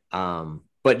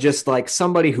 but just like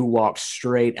somebody who walks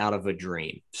straight out of a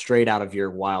dream, straight out of your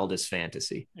wildest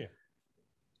fantasy. Yeah.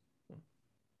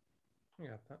 I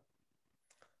got that.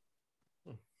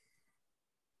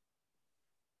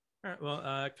 All right.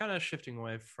 Well, kind of shifting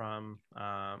away from,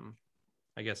 I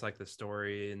guess, like the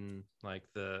story and like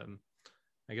I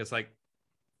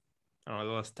don't know,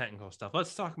 the less technical stuff.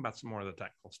 Let's talk about some more of the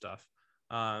technical stuff.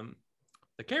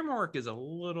 The camera work is a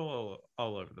little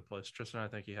all over the place. Tristan, I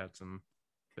think you had some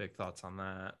big thoughts on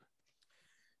that.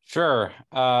 Sure.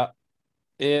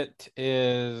 It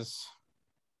is.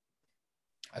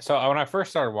 So when I first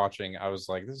started watching, I was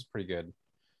like, this is pretty good.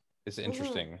 It's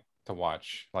interesting to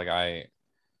watch. Like I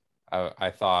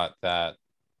thought that,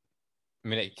 I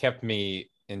mean, it kept me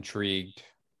intrigued,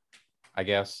 I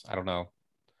guess. I don't know.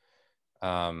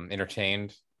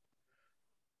 Entertained.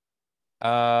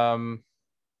 I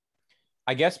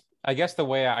guess the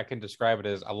way I can describe it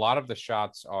is a lot of the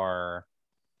shots are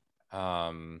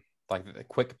like the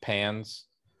quick pans.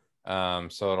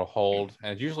 So it'll hold,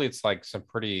 and usually it's like some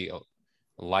pretty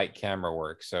light camera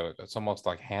work. So it's almost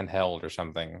like handheld or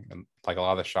something. And like a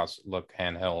lot of the shots look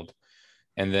handheld.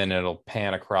 And then it'll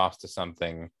pan across to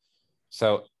something.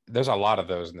 So there's a lot of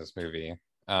those in this movie.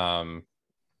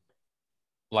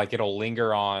 Like it'll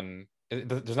linger on.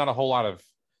 There's a lot of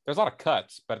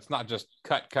cuts, but it's not just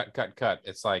cut.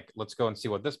 It's like, let's go and see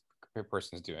what this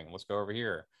person's doing. Let's go over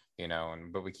here, you know,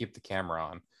 but we keep the camera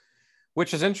on,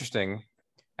 which is interesting.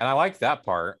 And I like that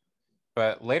part.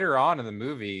 But later on in the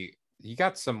movie, you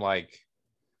got some like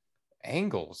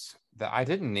angles that I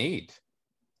didn't need.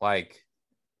 Like,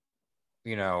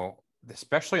 you know,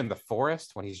 especially in the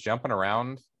forest when he's jumping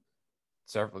around.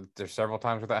 There's several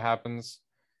times where that happens.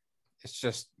 It's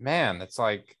just, man, it's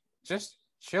like, just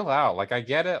chill out. Like, I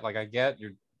get it. Like,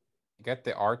 you get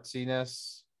the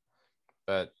artsiness,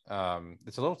 but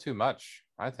it's a little too much,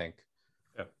 I think.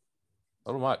 Yeah. A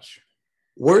little much.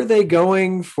 Were they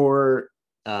going for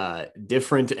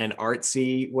different and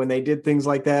artsy when they did things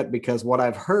like that? Because what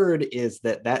I've heard is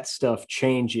that stuff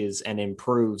changes and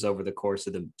improves over the course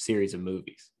of the series of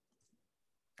movies.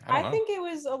 I think it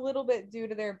was a little bit due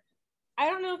to I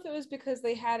don't know if it was because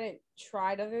they hadn't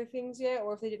tried other things yet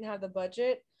or if they didn't have the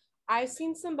budget. I've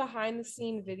seen some behind the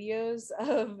scene videos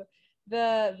of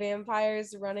the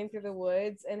vampires running through the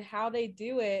woods, and how they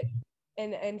do it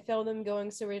and film them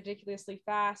going so ridiculously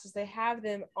fast is they have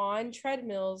them on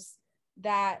treadmills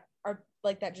that are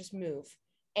like that just move.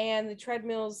 And the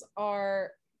treadmills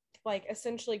are like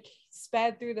essentially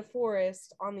sped through the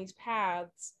forest on these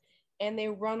paths, and they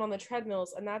run on the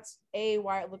treadmills, and that's A,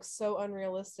 why it looks so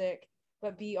unrealistic,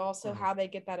 but B, also how they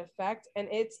get that effect, and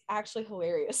it's actually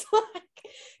hilarious.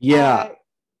 Yeah.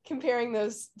 Comparing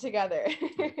those together.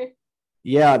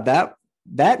 Yeah,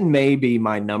 that may be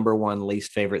my number one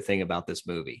least favorite thing about this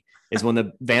movie is when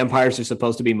the vampires are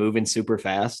supposed to be moving super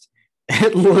fast.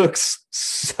 It looks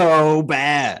so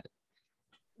bad.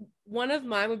 One of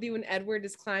mine would be when Edward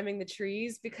is climbing the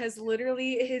trees, because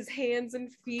literally his hands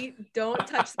and feet don't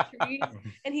touch the trees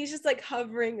and he's just like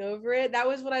hovering over it. That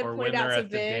was what I pointed out to at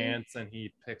the Ben. dance and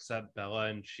he picks up Bella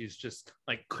and she's just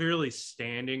like clearly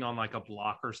standing on like a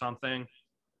block or something.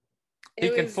 He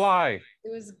can fly.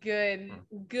 It was good.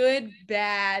 Good,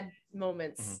 bad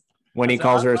moments. When he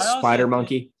calls her a spider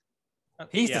monkey.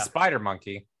 He's the spider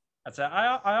monkey. That's it.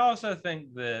 I also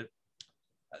think that,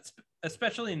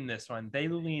 especially in this one, they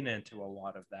lean into a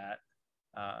lot of that.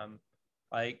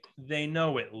 Like they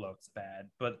know it looks bad,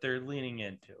 but they're leaning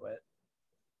into it.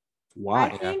 Why?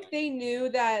 I think they knew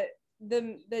that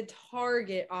the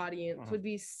target audience would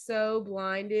be so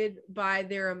blinded by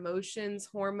their emotions,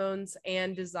 hormones,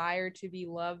 and desire to be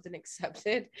loved and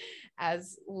accepted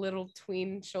as little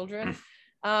tween children.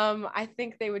 I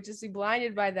think they would just be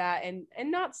blinded by that and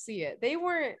not see it. They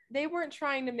weren't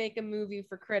trying to make a movie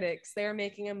for critics. They're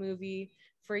making a movie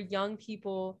for young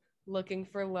people looking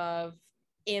for love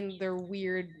in their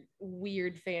weird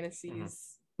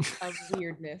fantasies of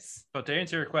weirdness. But to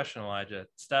answer your question, Elijah,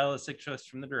 stylistic choice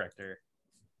from the director.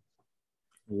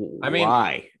 I mean,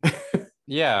 why?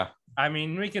 Yeah. I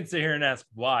mean, we can sit here and ask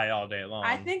why all day long.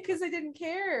 I think because they didn't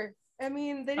care. I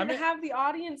mean, they didn't have the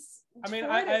audience. I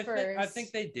think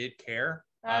they did care.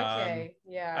 Okay,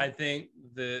 yeah. I think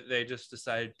that they just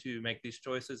decided to make these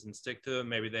choices and stick to them.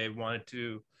 Maybe they wanted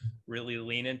to really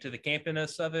lean into the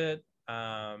campiness of it.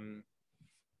 I don't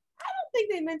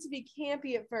think they meant to be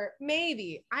campy at first.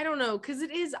 Maybe, I don't know, because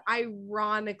it is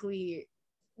ironically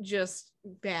just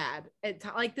bad.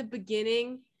 Like the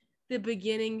beginning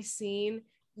scene,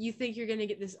 you think you're gonna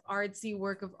get this artsy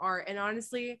work of art, and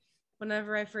honestly,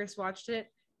 whenever I first watched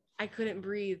it, I couldn't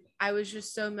breathe. I was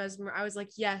just so mesmerized. I was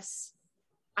like, yes,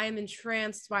 I am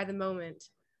entranced by the moment.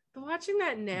 But watching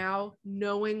that now,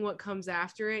 knowing what comes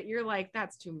after it, you're like,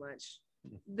 that's too much.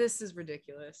 This is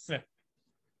ridiculous. Yeah.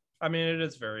 I mean, it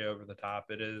is very over the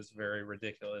top. It is very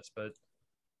ridiculous. But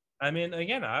I mean,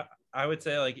 again, I would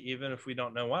say, like, even if we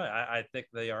don't know why, I think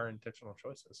they are intentional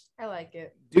choices. I like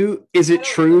it. Is it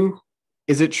true?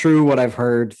 Is it true what I've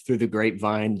heard through the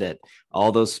grapevine that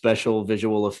all those special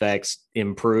visual effects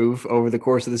improve over the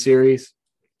course of the series?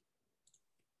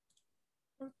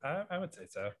 I would say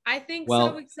so. I think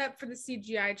so, except for the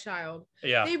CGI child.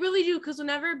 Yeah. They really do, because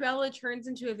whenever Bella turns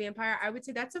into a vampire, I would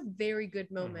say that's a very good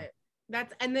moment. I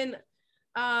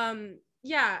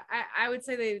would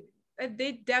say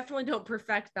they definitely don't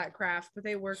perfect that craft, but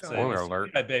they work on it. Spoiler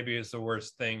alert. CGI baby is the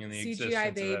worst thing in the CGI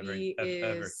existence baby of is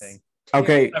everything.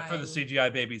 Okay. Except for the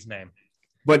CGI baby's name.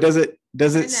 But does it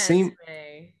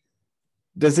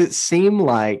seem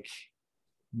like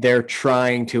they're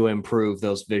trying to improve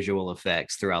those visual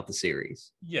effects throughout the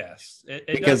series? Yes.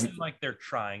 It does seem like they're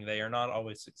trying. They are not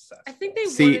always successful. I think they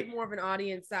wanted more of an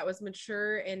audience that was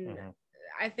mature, and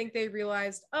I think they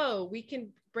realized, we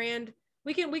can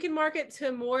market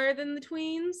to more than the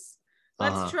tweens.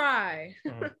 Let's try.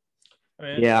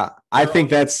 I mean, I think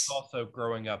that's also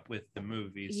growing up with the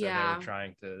movies, so they were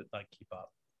trying to like keep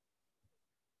up.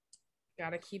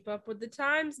 Gotta keep up with the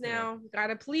times now.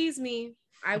 Gotta please me.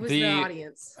 I was the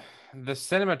audience. The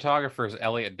cinematographer is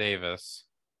Elliot Davis.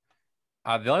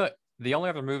 The only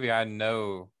other movie I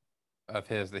know of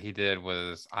his that he did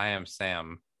was I Am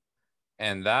Sam,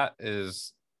 and that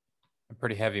is a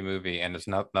pretty heavy movie, and it's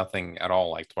nothing at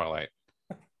all like Twilight.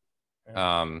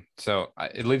 So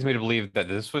it leads me to believe that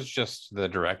this was just the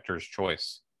director's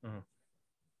choice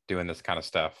doing this kind of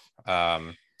stuff.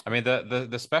 I mean,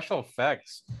 the special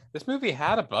effects, this movie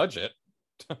had a budget.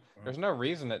 There's no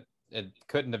reason it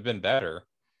couldn't have been better.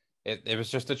 It was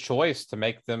just a choice to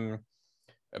make them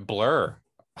blur.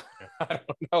 I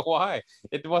don't know why.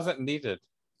 It wasn't needed.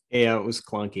 Yeah, it was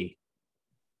clunky.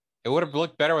 It would have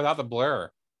looked better without the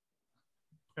blur.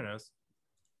 Who knows?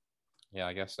 Yeah,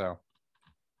 I guess so.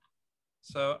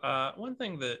 So one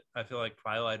thing that I feel like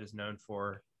Twilight is known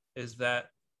for is that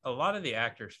a lot of the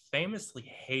actors famously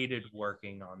hated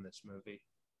working on this movie,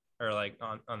 or like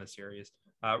on the series.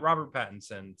 Robert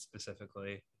Pattinson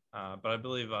specifically, but I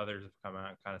believe others have come out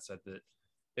and kind of said that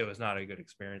it was not a good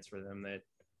experience for them. That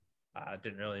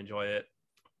didn't really enjoy it.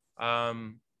 How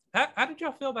did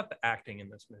y'all feel about the acting in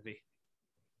this movie?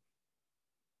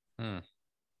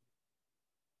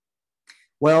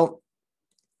 Well,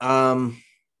 through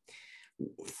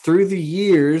the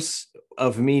years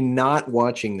of me not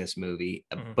watching this movie,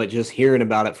 but just hearing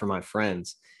about it from my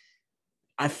friends,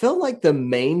 I felt like the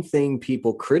main thing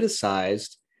people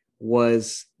criticized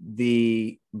was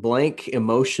the blank,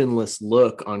 emotionless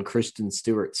look on Kristen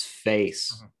Stewart's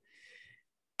face.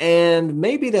 And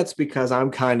maybe that's because I'm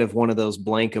kind of one of those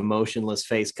blank, emotionless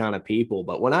face kind of people.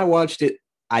 But when I watched it,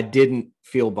 I didn't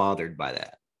feel bothered by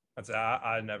that.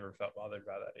 I never felt bothered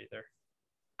by that either.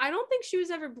 I don't think she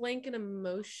was ever blank and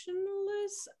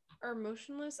emotionless or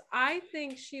motionless. I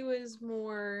think she was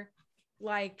more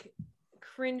like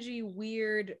cringy,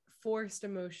 weird, forced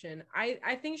emotion.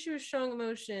 I think she was showing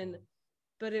emotion,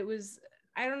 but it was,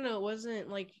 I don't know, it wasn't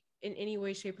like in any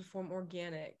way, shape, or form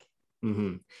organic.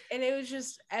 Mm-hmm. And it was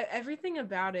just everything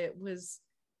about it was,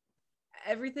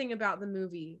 everything about the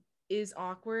movie is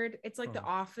awkward. It's like The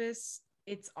Office.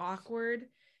 It's awkward,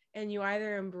 and you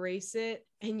either embrace it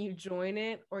and you join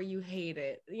it, or you hate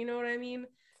it. You know what I mean?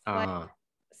 Like,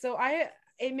 so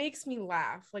it makes me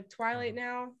laugh. Like Twilight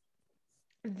now,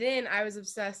 then I was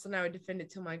obsessed and I would defend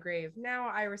it till my grave. Now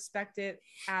I respect it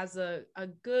as a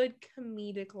good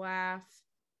comedic laugh.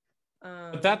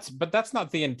 But that's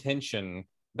not the intention.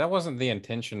 That wasn't the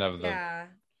intention of the. Yeah.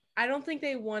 I don't think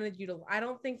they wanted you to. I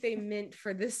don't think they meant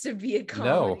for this to be a comedy.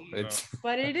 No, it's.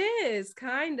 But it is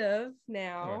kind of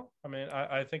now. I mean,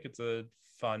 I think it's a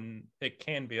fun. It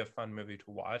can be a fun movie to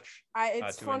watch.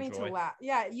 It's funny to laugh.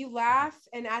 Yeah, you laugh,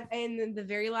 and in the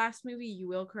very last movie, you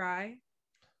will cry.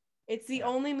 It's the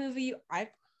only movie I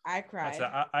cried.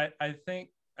 I think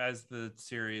as the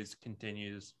series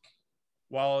continues,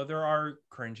 while there are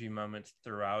cringy moments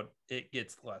throughout, it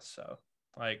gets less so.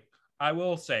 Like, I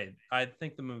will say, I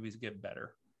think the movies get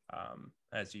better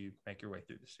as you make your way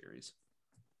through the series.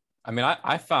 I mean,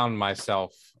 I found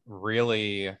myself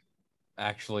really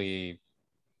actually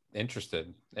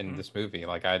interested in this movie.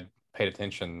 Like, I paid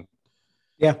attention.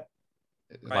 Yeah.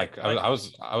 Like, I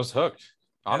was hooked,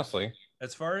 honestly.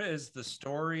 As far as the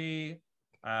story,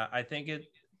 I think it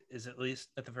is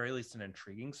at the very least an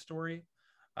intriguing story.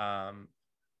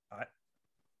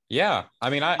 Yeah, I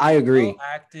mean, I agree. Well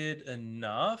acted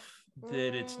enough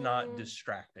that it's not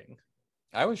distracting.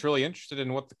 I was really interested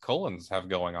in what the Cullens have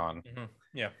going on.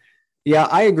 Yeah,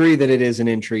 I agree that it is an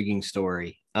intriguing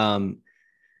story.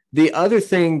 The other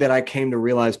thing that I came to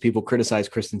realize people criticize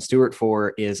Kristen Stewart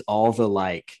for is all the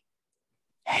like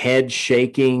head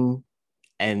shaking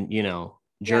and,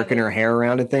 jerking her hair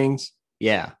around and things.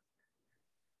 Yeah.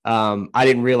 I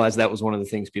didn't realize that was one of the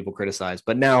things people criticize,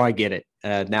 but now I get it.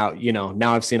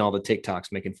 Now I've seen all the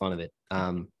TikToks making fun of it.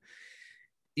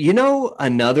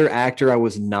 Another actor I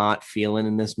was not feeling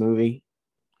in this movie.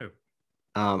 Who?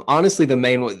 Honestly, the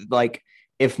main one, like,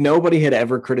 if nobody had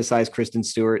ever criticized Kristen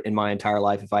Stewart in my entire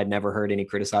life, if I'd never heard any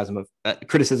criticism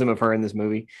of her in this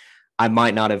movie, I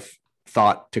might not have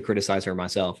thought to criticize her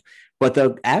myself. But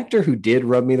the actor who did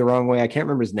rub me the wrong way, I can't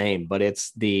remember his name, but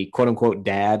it's the quote unquote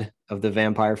dad of the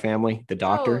vampire family, the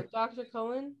doctor. Dr.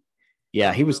 Cullen?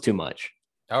 Yeah, he was too much.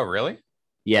 Oh, really?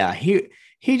 Yeah, he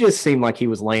just seemed like he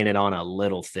was laying it on a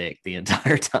little thick the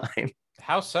entire time.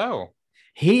 How so?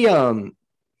 He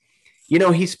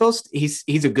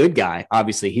he's a good guy,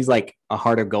 obviously. He's like a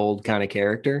heart of gold kind of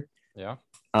character. Yeah.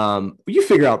 You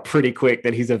figure out pretty quick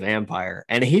that he's a vampire.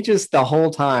 And he just, the whole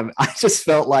time, I just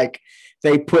felt like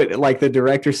they put, like, the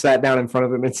director sat down in front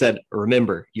of him and said,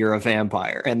 "Remember, you're a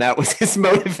vampire." And that was his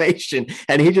motivation.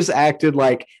 And he just acted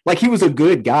like he was a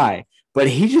good guy, but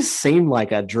he just seemed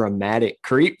like a dramatic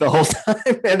creep the whole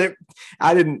time. And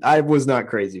I was not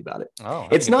crazy about it. Oh,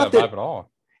 it's not that vibe at all.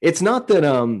 It's not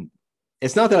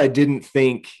that I didn't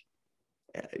think,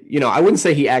 I wouldn't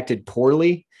say he acted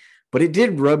poorly, but it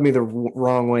did rub me the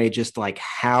wrong way, just like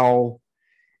how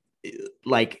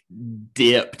like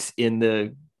dipped in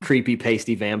the creepy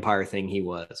pasty vampire thing he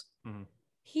was. Mm-hmm.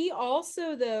 He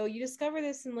also, though, you discover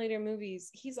this in later movies,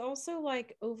 he's also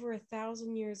like over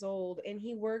 1,000 years old, and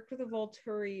he worked with the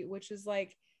Volturi, which is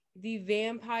like the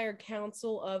vampire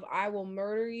council of I will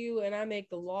murder you and I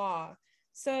make the law.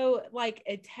 So like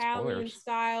Italian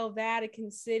style,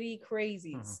 Vatican City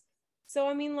crazies. Mm-hmm. So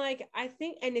I mean, like, I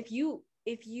think, and if you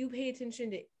pay attention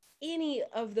to any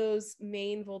of those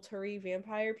main Volturi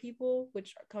vampire people,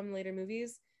 which come in later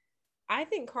movies, I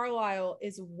think Carlisle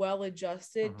is well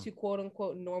adjusted Mhm. to quote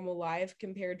unquote normal life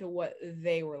compared to what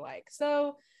they were like.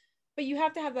 So, but you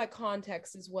have to have that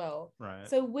context as well. Right.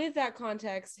 So with that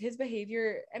context, his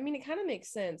behavior, I mean, it kind of makes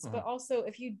sense. But also,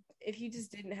 if you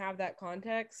just didn't have that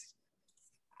context,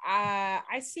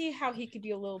 I see how he could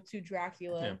be a little too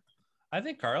Dracula. Yeah. I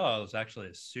think Carlisle is actually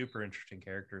a super interesting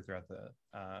character throughout the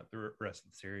rest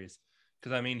of the series,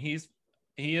 because I mean he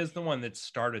is the one that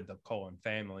started the Cullen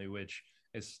family, which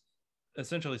is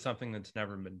essentially something that's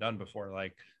never been done before.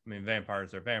 Like, I mean,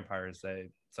 vampires are vampires; they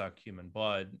suck human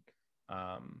blood.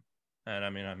 And I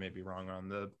mean, I may be wrong on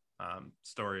the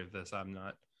story of this. I'm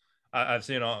not. I've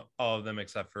seen all of them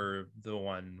except for the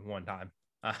one time.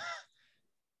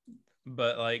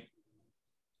 But like,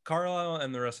 Carlisle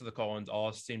and the rest of the Cullens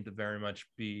all seem to very much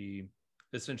be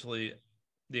essentially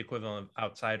the equivalent of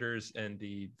outsiders in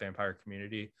the vampire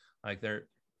community. Like they're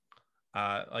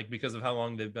like, because of how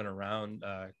long they've been around,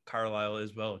 Carlisle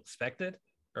is well expected,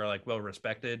 or like well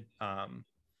respected.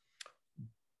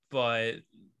 But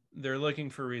they're looking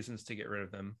for reasons to get rid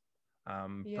of them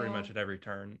pretty much at every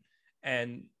turn.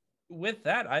 And with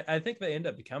that, I think they end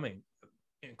up becoming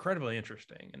incredibly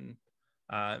interesting. And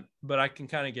but I can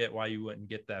kind of get why you wouldn't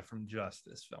get that from just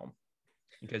this film,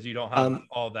 because you don't have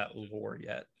all that lore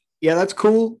yet. Yeah, that's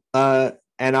cool.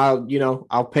 And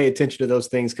I'll pay attention to those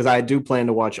things, because I do plan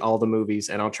to watch all the movies,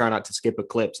 and I'll try not to skip a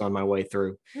clips on my way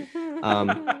through.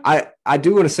 I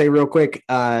do want to say real quick,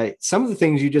 some of the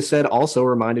things you just said also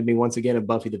reminded me once again of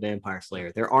Buffy the Vampire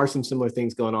Slayer. There are some similar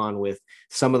things going on with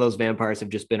some of those vampires have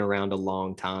just been around a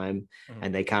long time,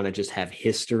 and they kind of just have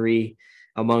history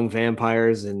among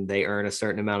vampires, and they earn a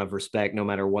certain amount of respect no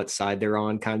matter what side they're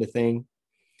on, kind of thing.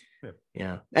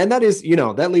 Yeah. And that is,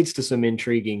 that leads to some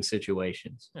intriguing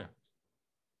situations.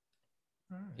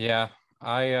 Yeah.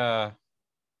 I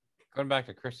going back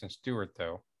to Kristen Stewart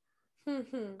though.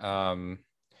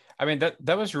 I mean,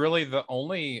 that was really the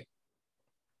only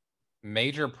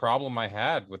major problem I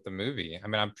had with the movie. I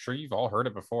mean, I'm sure you've all heard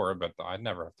it before, but I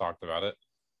never have talked about it.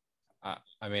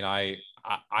 I mean, I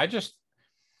just,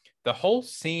 the whole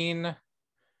scene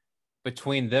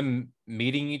between them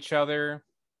meeting each other,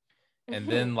 and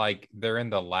then like they're in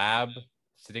the lab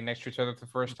sitting next to each other for the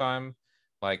first time,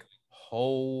 like,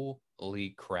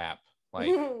 holy crap. Like,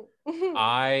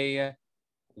 I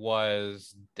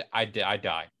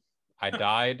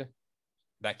died.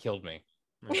 That killed me.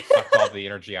 It sucked all the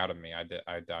energy out of me.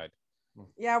 I died.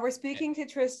 Yeah, we're speaking to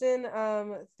Tristan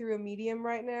through a medium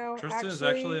right now. Tristan is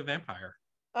actually a vampire.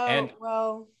 Oh,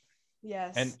 well,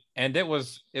 yes. And it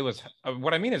was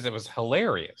what I mean is it was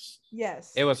hilarious.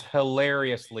 Yes. It was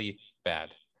hilariously bad.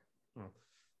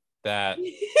 That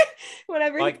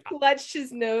whenever he clutched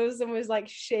his nose and was like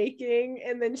shaking,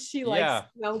 and then she like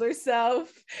smelled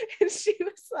herself, and she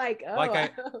was like, oh,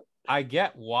 like I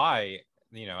get why,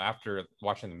 after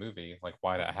watching the movie, like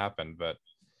why that happened, but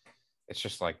it's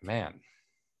just like, man.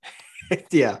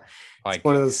 Yeah. Like, it's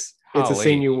one of those, it's a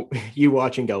scene you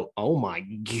watch and go, oh my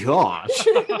gosh.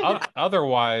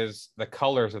 Otherwise, the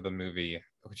colors of the movie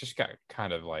just got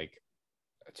kind of like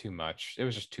too much. It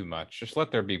was just too much. Just let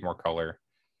there be more color.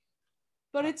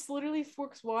 But it's literally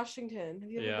Forks, Washington. Have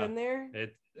you ever been there?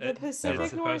 The Pacific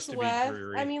it's Northwest.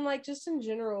 I mean, like, just in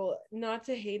general, not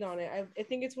to hate on it. I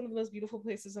think it's one of the most beautiful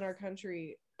places in our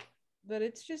country, but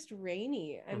it's just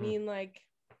rainy. I mean, like,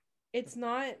 it's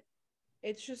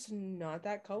just not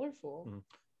that colorful.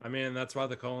 I mean, that's why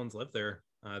the Cullens live there.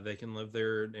 They can live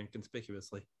there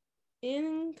inconspicuously.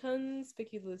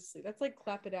 Inconspicuously. That's like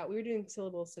clap it out. We were doing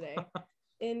syllables today.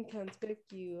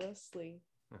 Inconspicuously.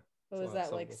 What was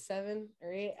that, like 7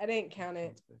 or 8? I didn't count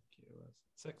it.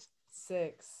 6.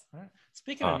 All right.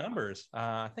 Speaking of numbers,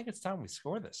 I think it's time we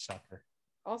score this sucker.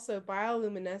 Also,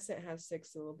 bioluminescent has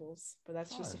 6 syllables, but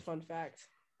that's just a fun fact.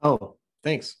 Oh,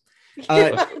 thanks.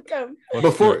 You're welcome.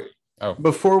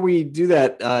 Before we do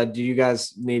that,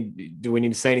 do we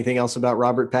need to say anything else about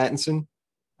Robert Pattinson?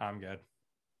 I'm good.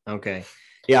 Okay.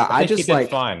 Yeah, I just he did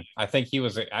fine. I think he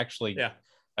was actually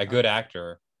a good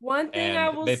actor. One thing I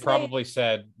will say,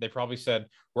 they probably said,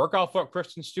 work off what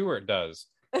Kristen Stewart does,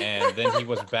 and then he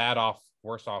was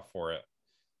worse off for it.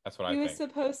 That's what I think. He was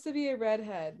supposed to be a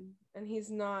redhead, and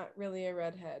he's not really a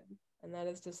redhead, and that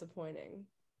is disappointing.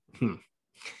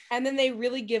 And then they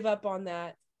really give up on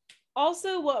that.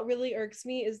 Also, what really irks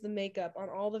me is the makeup on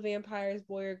all the vampires,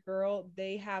 boy or girl.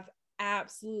 They have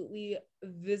absolutely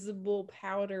visible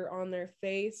powder on their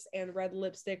face and red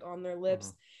lipstick on their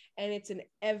lips. And it's in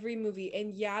every movie.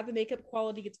 And yeah, the makeup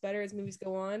quality gets better as movies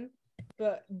go on,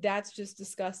 but that's just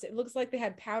disgusting. It looks like they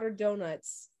had powdered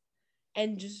donuts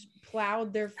and just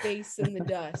plowed their face in the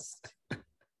dust.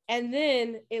 And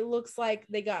then it looks like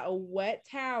they got a wet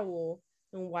towel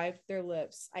and wiped their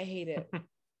lips. I hate it. All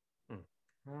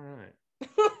right.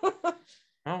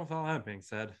 Well, with all that being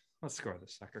said, let's score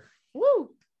this sucker. Woo!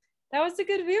 That was a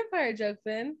good vampire joke,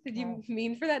 Ben. Did you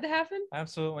mean for that to happen?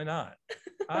 Absolutely not.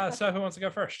 So who wants to go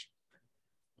first?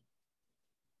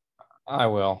 I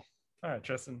will. All right,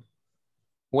 Tristan.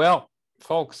 Well,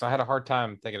 folks, I had a hard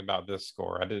time thinking about this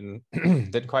score. I didn't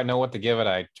quite know what to give it.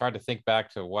 I tried to think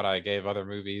back to what I gave other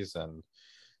movies, and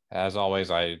as always,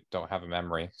 I don't have a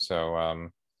memory. So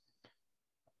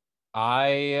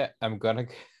I am gonna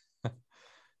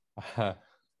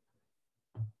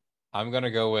I'm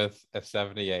gonna go with a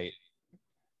 78,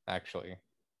 actually.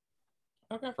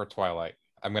 Okay. For Twilight.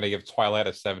 I'm gonna give Twilight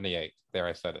a 78. There,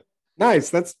 I said it. Nice.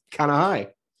 That's kind of high.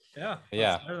 Yeah.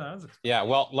 Yeah. Yeah.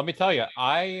 Well, let me tell you,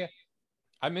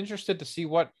 I'm interested to see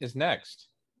what is next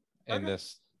in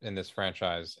this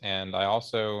franchise, and I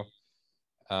also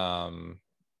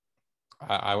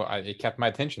it kept my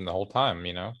attention the whole time,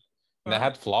 you know. And it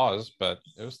had flaws, but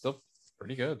it was still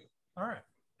pretty good. All right.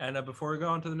 And before we go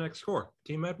on to the next score,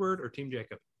 Team Edward or Team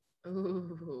Jacob?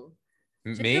 Ooh.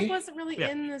 Me? Jacob wasn't really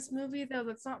in this movie, though.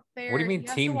 That's not fair. What do you mean,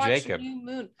 Team Jacob? New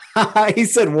Moon. He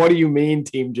said, "What do you mean,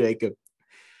 Team Jacob?"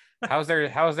 How is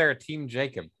there a Team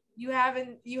Jacob? You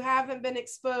haven't been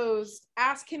exposed.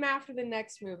 Ask him after the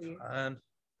next movie.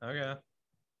 Okay.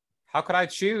 How could I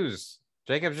choose?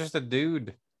 Jacob's just a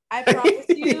dude. I promise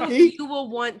you will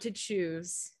want to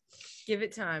choose. Give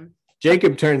it time.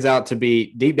 Jacob turns out to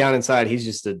be, deep down inside, he's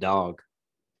just a dog.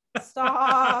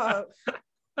 Stop.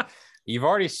 You've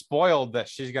already spoiled that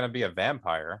she's going to be a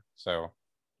vampire, so.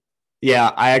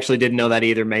 Yeah, I actually didn't know that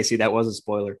either, Macy. That was a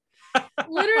spoiler.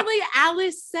 Literally,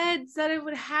 Alice said it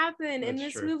would happen in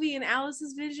this true. movie, and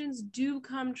Alice's visions do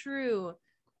come true.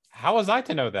 How was I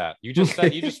to know that? You just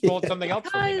spoiled something else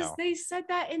for me Because now. they said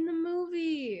that in the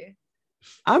movie.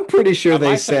 I'm pretty sure Am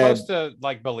they I said. supposed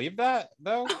to believe that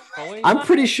though? Fully? I'm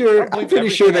pretty sure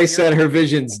everything they I said hear. her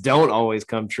visions don't always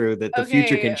come true. That the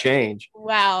future can change.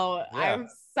 Wow, Yeah. I'm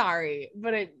sorry,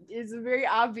 but it is very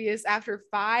obvious after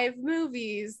 5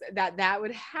 movies that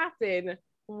would happen.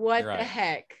 What You're right. the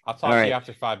heck? I'll talk All to right. you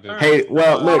after 5 movies. Hey,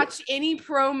 well, look. Watch any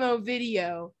promo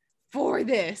video for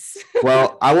this.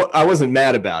 Well, I wasn't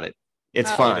mad about it.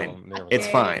 It's Oh. fine. Neither was It's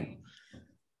I. fine.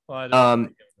 Well, I don't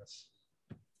think this.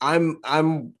 I'm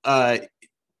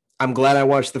glad I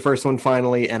watched the first one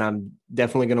finally, and I'm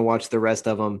definitely going to watch the rest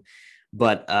of them.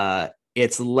 But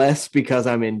it's less because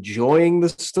I'm enjoying the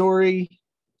story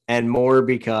and more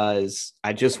because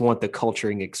I just want the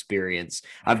culturing experience.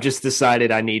 I've just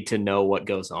decided I need to know what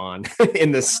goes on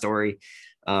in this story.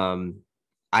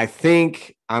 I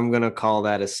think I'm going to call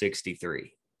that a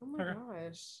 63. Oh my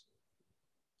gosh.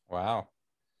 Wow.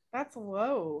 That's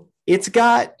low. It's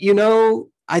got,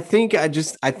 I think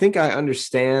I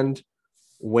understand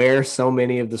where so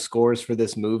many of the scores for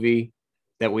this movie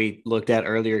that we looked at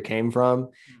earlier came from.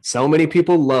 So many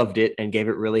people loved it and gave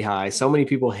it really high. So many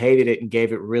people hated it and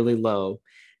gave it really low.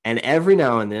 And every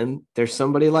now and then there's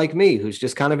somebody like me who's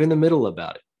just kind of in the middle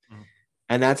about it.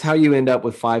 And that's how you end up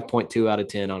with 5.2 out of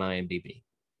 10 on IMDb.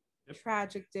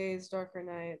 Tragic days, darker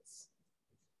nights.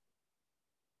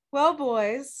 Well,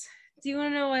 boys, do you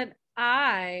want to know what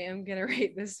I am gonna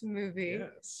rate this movie?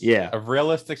 Yes. Yeah. A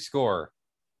realistic score.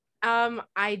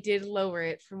 I did lower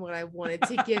it from what I wanted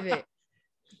to give it.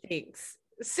 Thanks.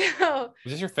 So Was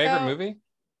this your favorite movie?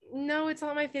 No, it's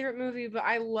not my favorite movie, but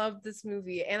I love this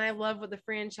movie and I love what the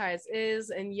franchise is.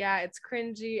 And yeah, it's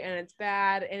cringy and it's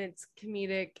bad and it's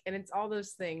comedic and it's all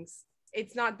those things.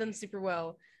 It's not done super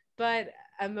well, but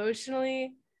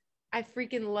emotionally, I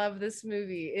freaking love this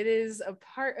movie. It is a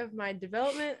part of my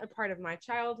development, a part of my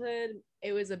childhood.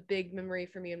 It was a big memory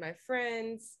for me and my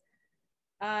friends.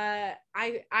 I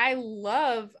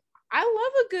love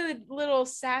a good little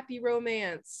sappy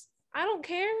romance. I don't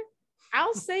care.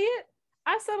 I'll say it.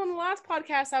 I said on the last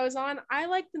podcast I was on, I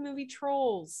like the movie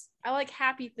Trolls. I like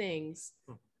happy things.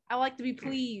 I like to be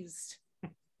pleased.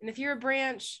 And if you're a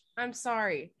branch, I'm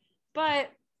sorry.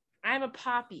 But I'm a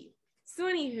poppy. So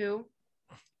anywho,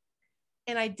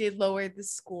 and I did lower the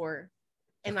score.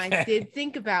 And I did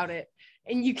think about it.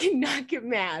 And you cannot get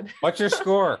mad. What's your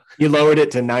score? You lowered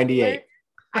it to 98.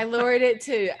 I lowered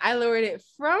it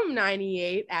from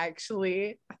 98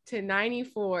 actually to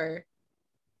 94.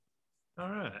 All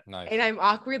right. Nice. And I'm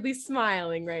awkwardly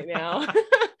smiling right now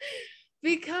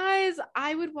because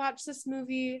I would watch this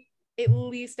movie at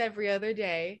least every other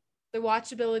day. The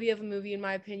watchability of a movie, in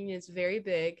my opinion, is very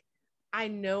big. I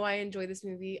know I enjoy this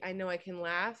movie. I know I can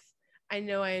laugh. I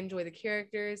know I enjoy the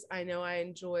characters. I know I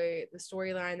enjoy the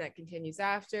storyline that continues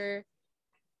after.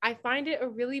 I find it a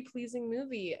really pleasing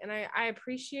movie, and I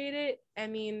appreciate it. I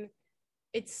mean,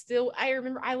 it's still, I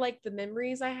remember, I like the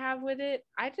memories I have with it.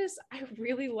 I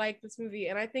really like this movie,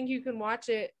 and I think you can watch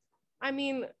it, I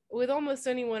mean, with almost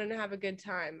anyone and have a good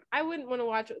time. I wouldn't want to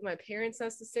watch it with my parents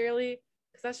necessarily,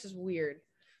 because that's just weird.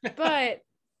 But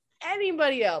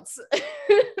anybody else,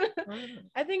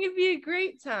 I think it'd be a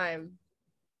great time.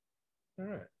 All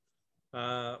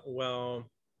right. Well,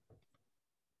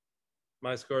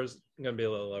 my score is going to be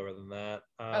a little lower than that.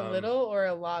 A little or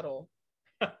a lottle?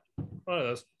 One of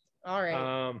those. All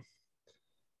right.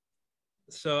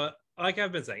 So, like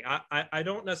I've been saying, I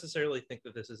don't necessarily think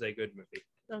that this is a good movie.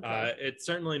 Okay. It's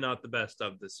certainly not the best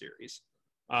of the series.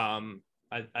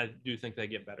 I do think they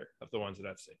get better of the ones that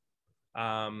I've seen.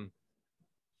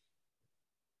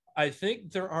 I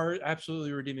think there are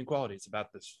absolutely redeeming qualities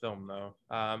about this film, though.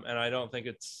 And I don't think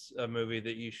it's a movie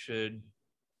that you should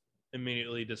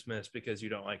immediately dismiss because you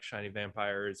don't like shiny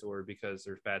vampires, or because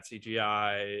there's bad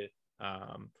CGI,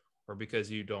 or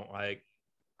because you don't like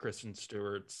Kristen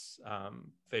Stewart's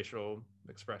facial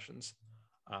expressions.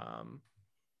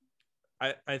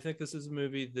 I think this is a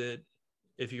movie that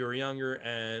if you were younger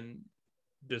and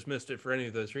dismissed it for any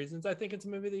of those reasons, I think it's a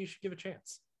movie that you should give a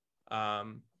chance.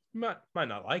 Might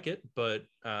not like it, but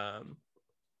I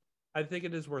think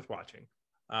it is worth watching.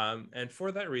 And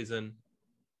for that reason,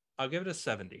 I'll give it a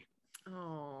 70.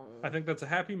 Oh. I think that's a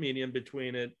happy medium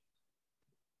between it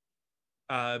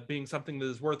being something that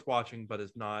is worth watching, but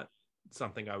is not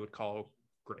something I would call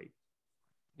great.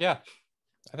 Yeah,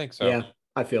 I think so. Yeah,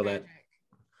 I feel that.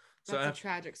 That's a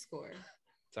tragic score.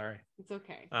 Sorry. It's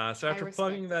okay. So after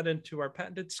plugging that into our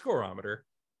patented scoreometer,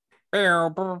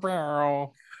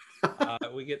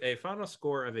 we get a final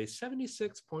score of a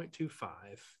 76.25.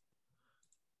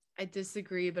 I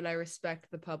disagree, but I respect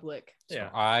the public. So yeah,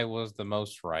 I was the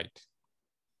most right.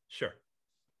 Sure.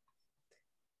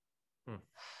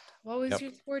 What was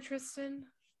your score, Tristan?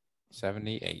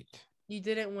 78. You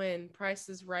didn't win. Price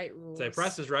is Right rules. Say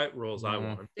Price is Right rules. I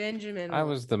won. Benjamin. I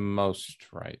was the most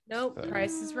right. Nope. Though.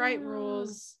 Price is Right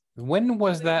rules. When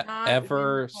was that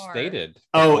ever stated?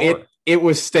 Oh, it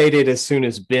was stated as soon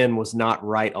as Ben was not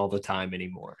right all the time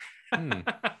anymore.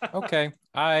 Okay,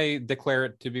 I declare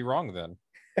it to be wrong then.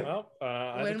 Well,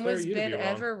 when was Ben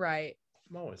ever right?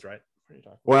 I'm always right. What are you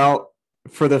talking about? Well,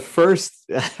 for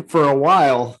a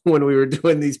while when we were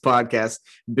doing these podcasts,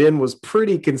 Ben was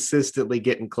pretty consistently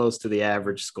getting close to the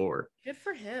average score. Good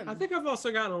for him. I think I've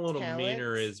also gotten a little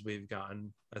meaner as we've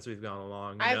gone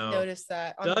along. I've noticed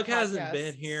that. Doug hasn't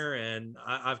been here, and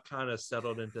I've kind of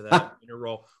settled into that meaner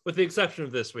role, with the exception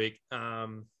of this week.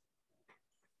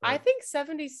 I think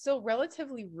 70 is still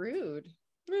relatively rude.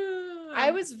 I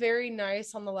was very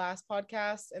nice on the last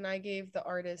podcast, and I gave the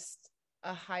artist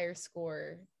a higher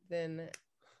score than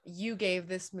you gave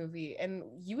this movie, and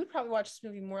you would probably watch this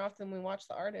movie more often than we watch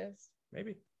the artist.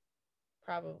 Maybe.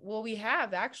 Probably. Well, we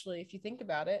have actually, if you think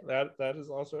about it. That is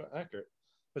also accurate.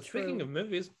 But speaking of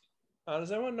movies,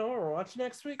 does anyone know what we're watching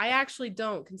next week? I actually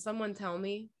don't. Can someone tell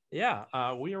me? Yeah,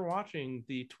 we are watching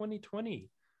the 2020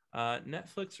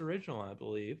 Netflix original, I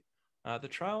believe, The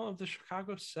Trial of the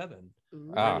Chicago 7,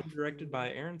 directed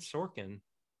by Aaron Sorkin,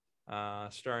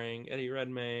 starring Eddie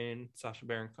Redmayne, Sacha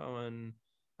Baron Cohen,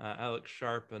 Alex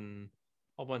Sharp, and a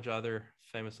whole bunch of other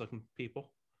famous-looking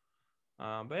people.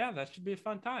 But yeah, that should be a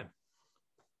fun time.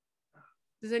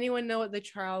 Does anyone know what the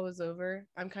trial was over?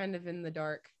 I'm kind of in the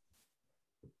dark.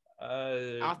 Off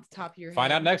the top of your head.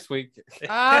 Find out next week.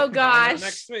 Oh gosh.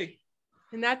 Next week.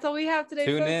 And that's all we have today.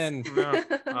 Tune folks.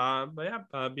 in. But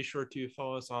yeah, be sure to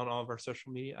follow us on all of our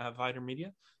social media at Vider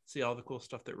Media. See all the cool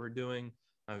stuff that we're doing.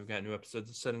 We've got new episodes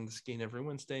of Setting the Scheme every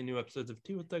Wednesday, new episodes of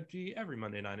Tea with Doug G every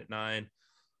Monday night at 9.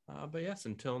 But yes,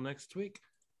 until next week,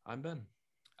 I'm Ben.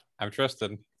 I'm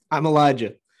Tristan. I'm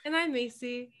Elijah. And I'm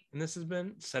Macy. And this has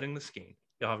been Setting the Scheme.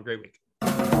 Y'all have a great week.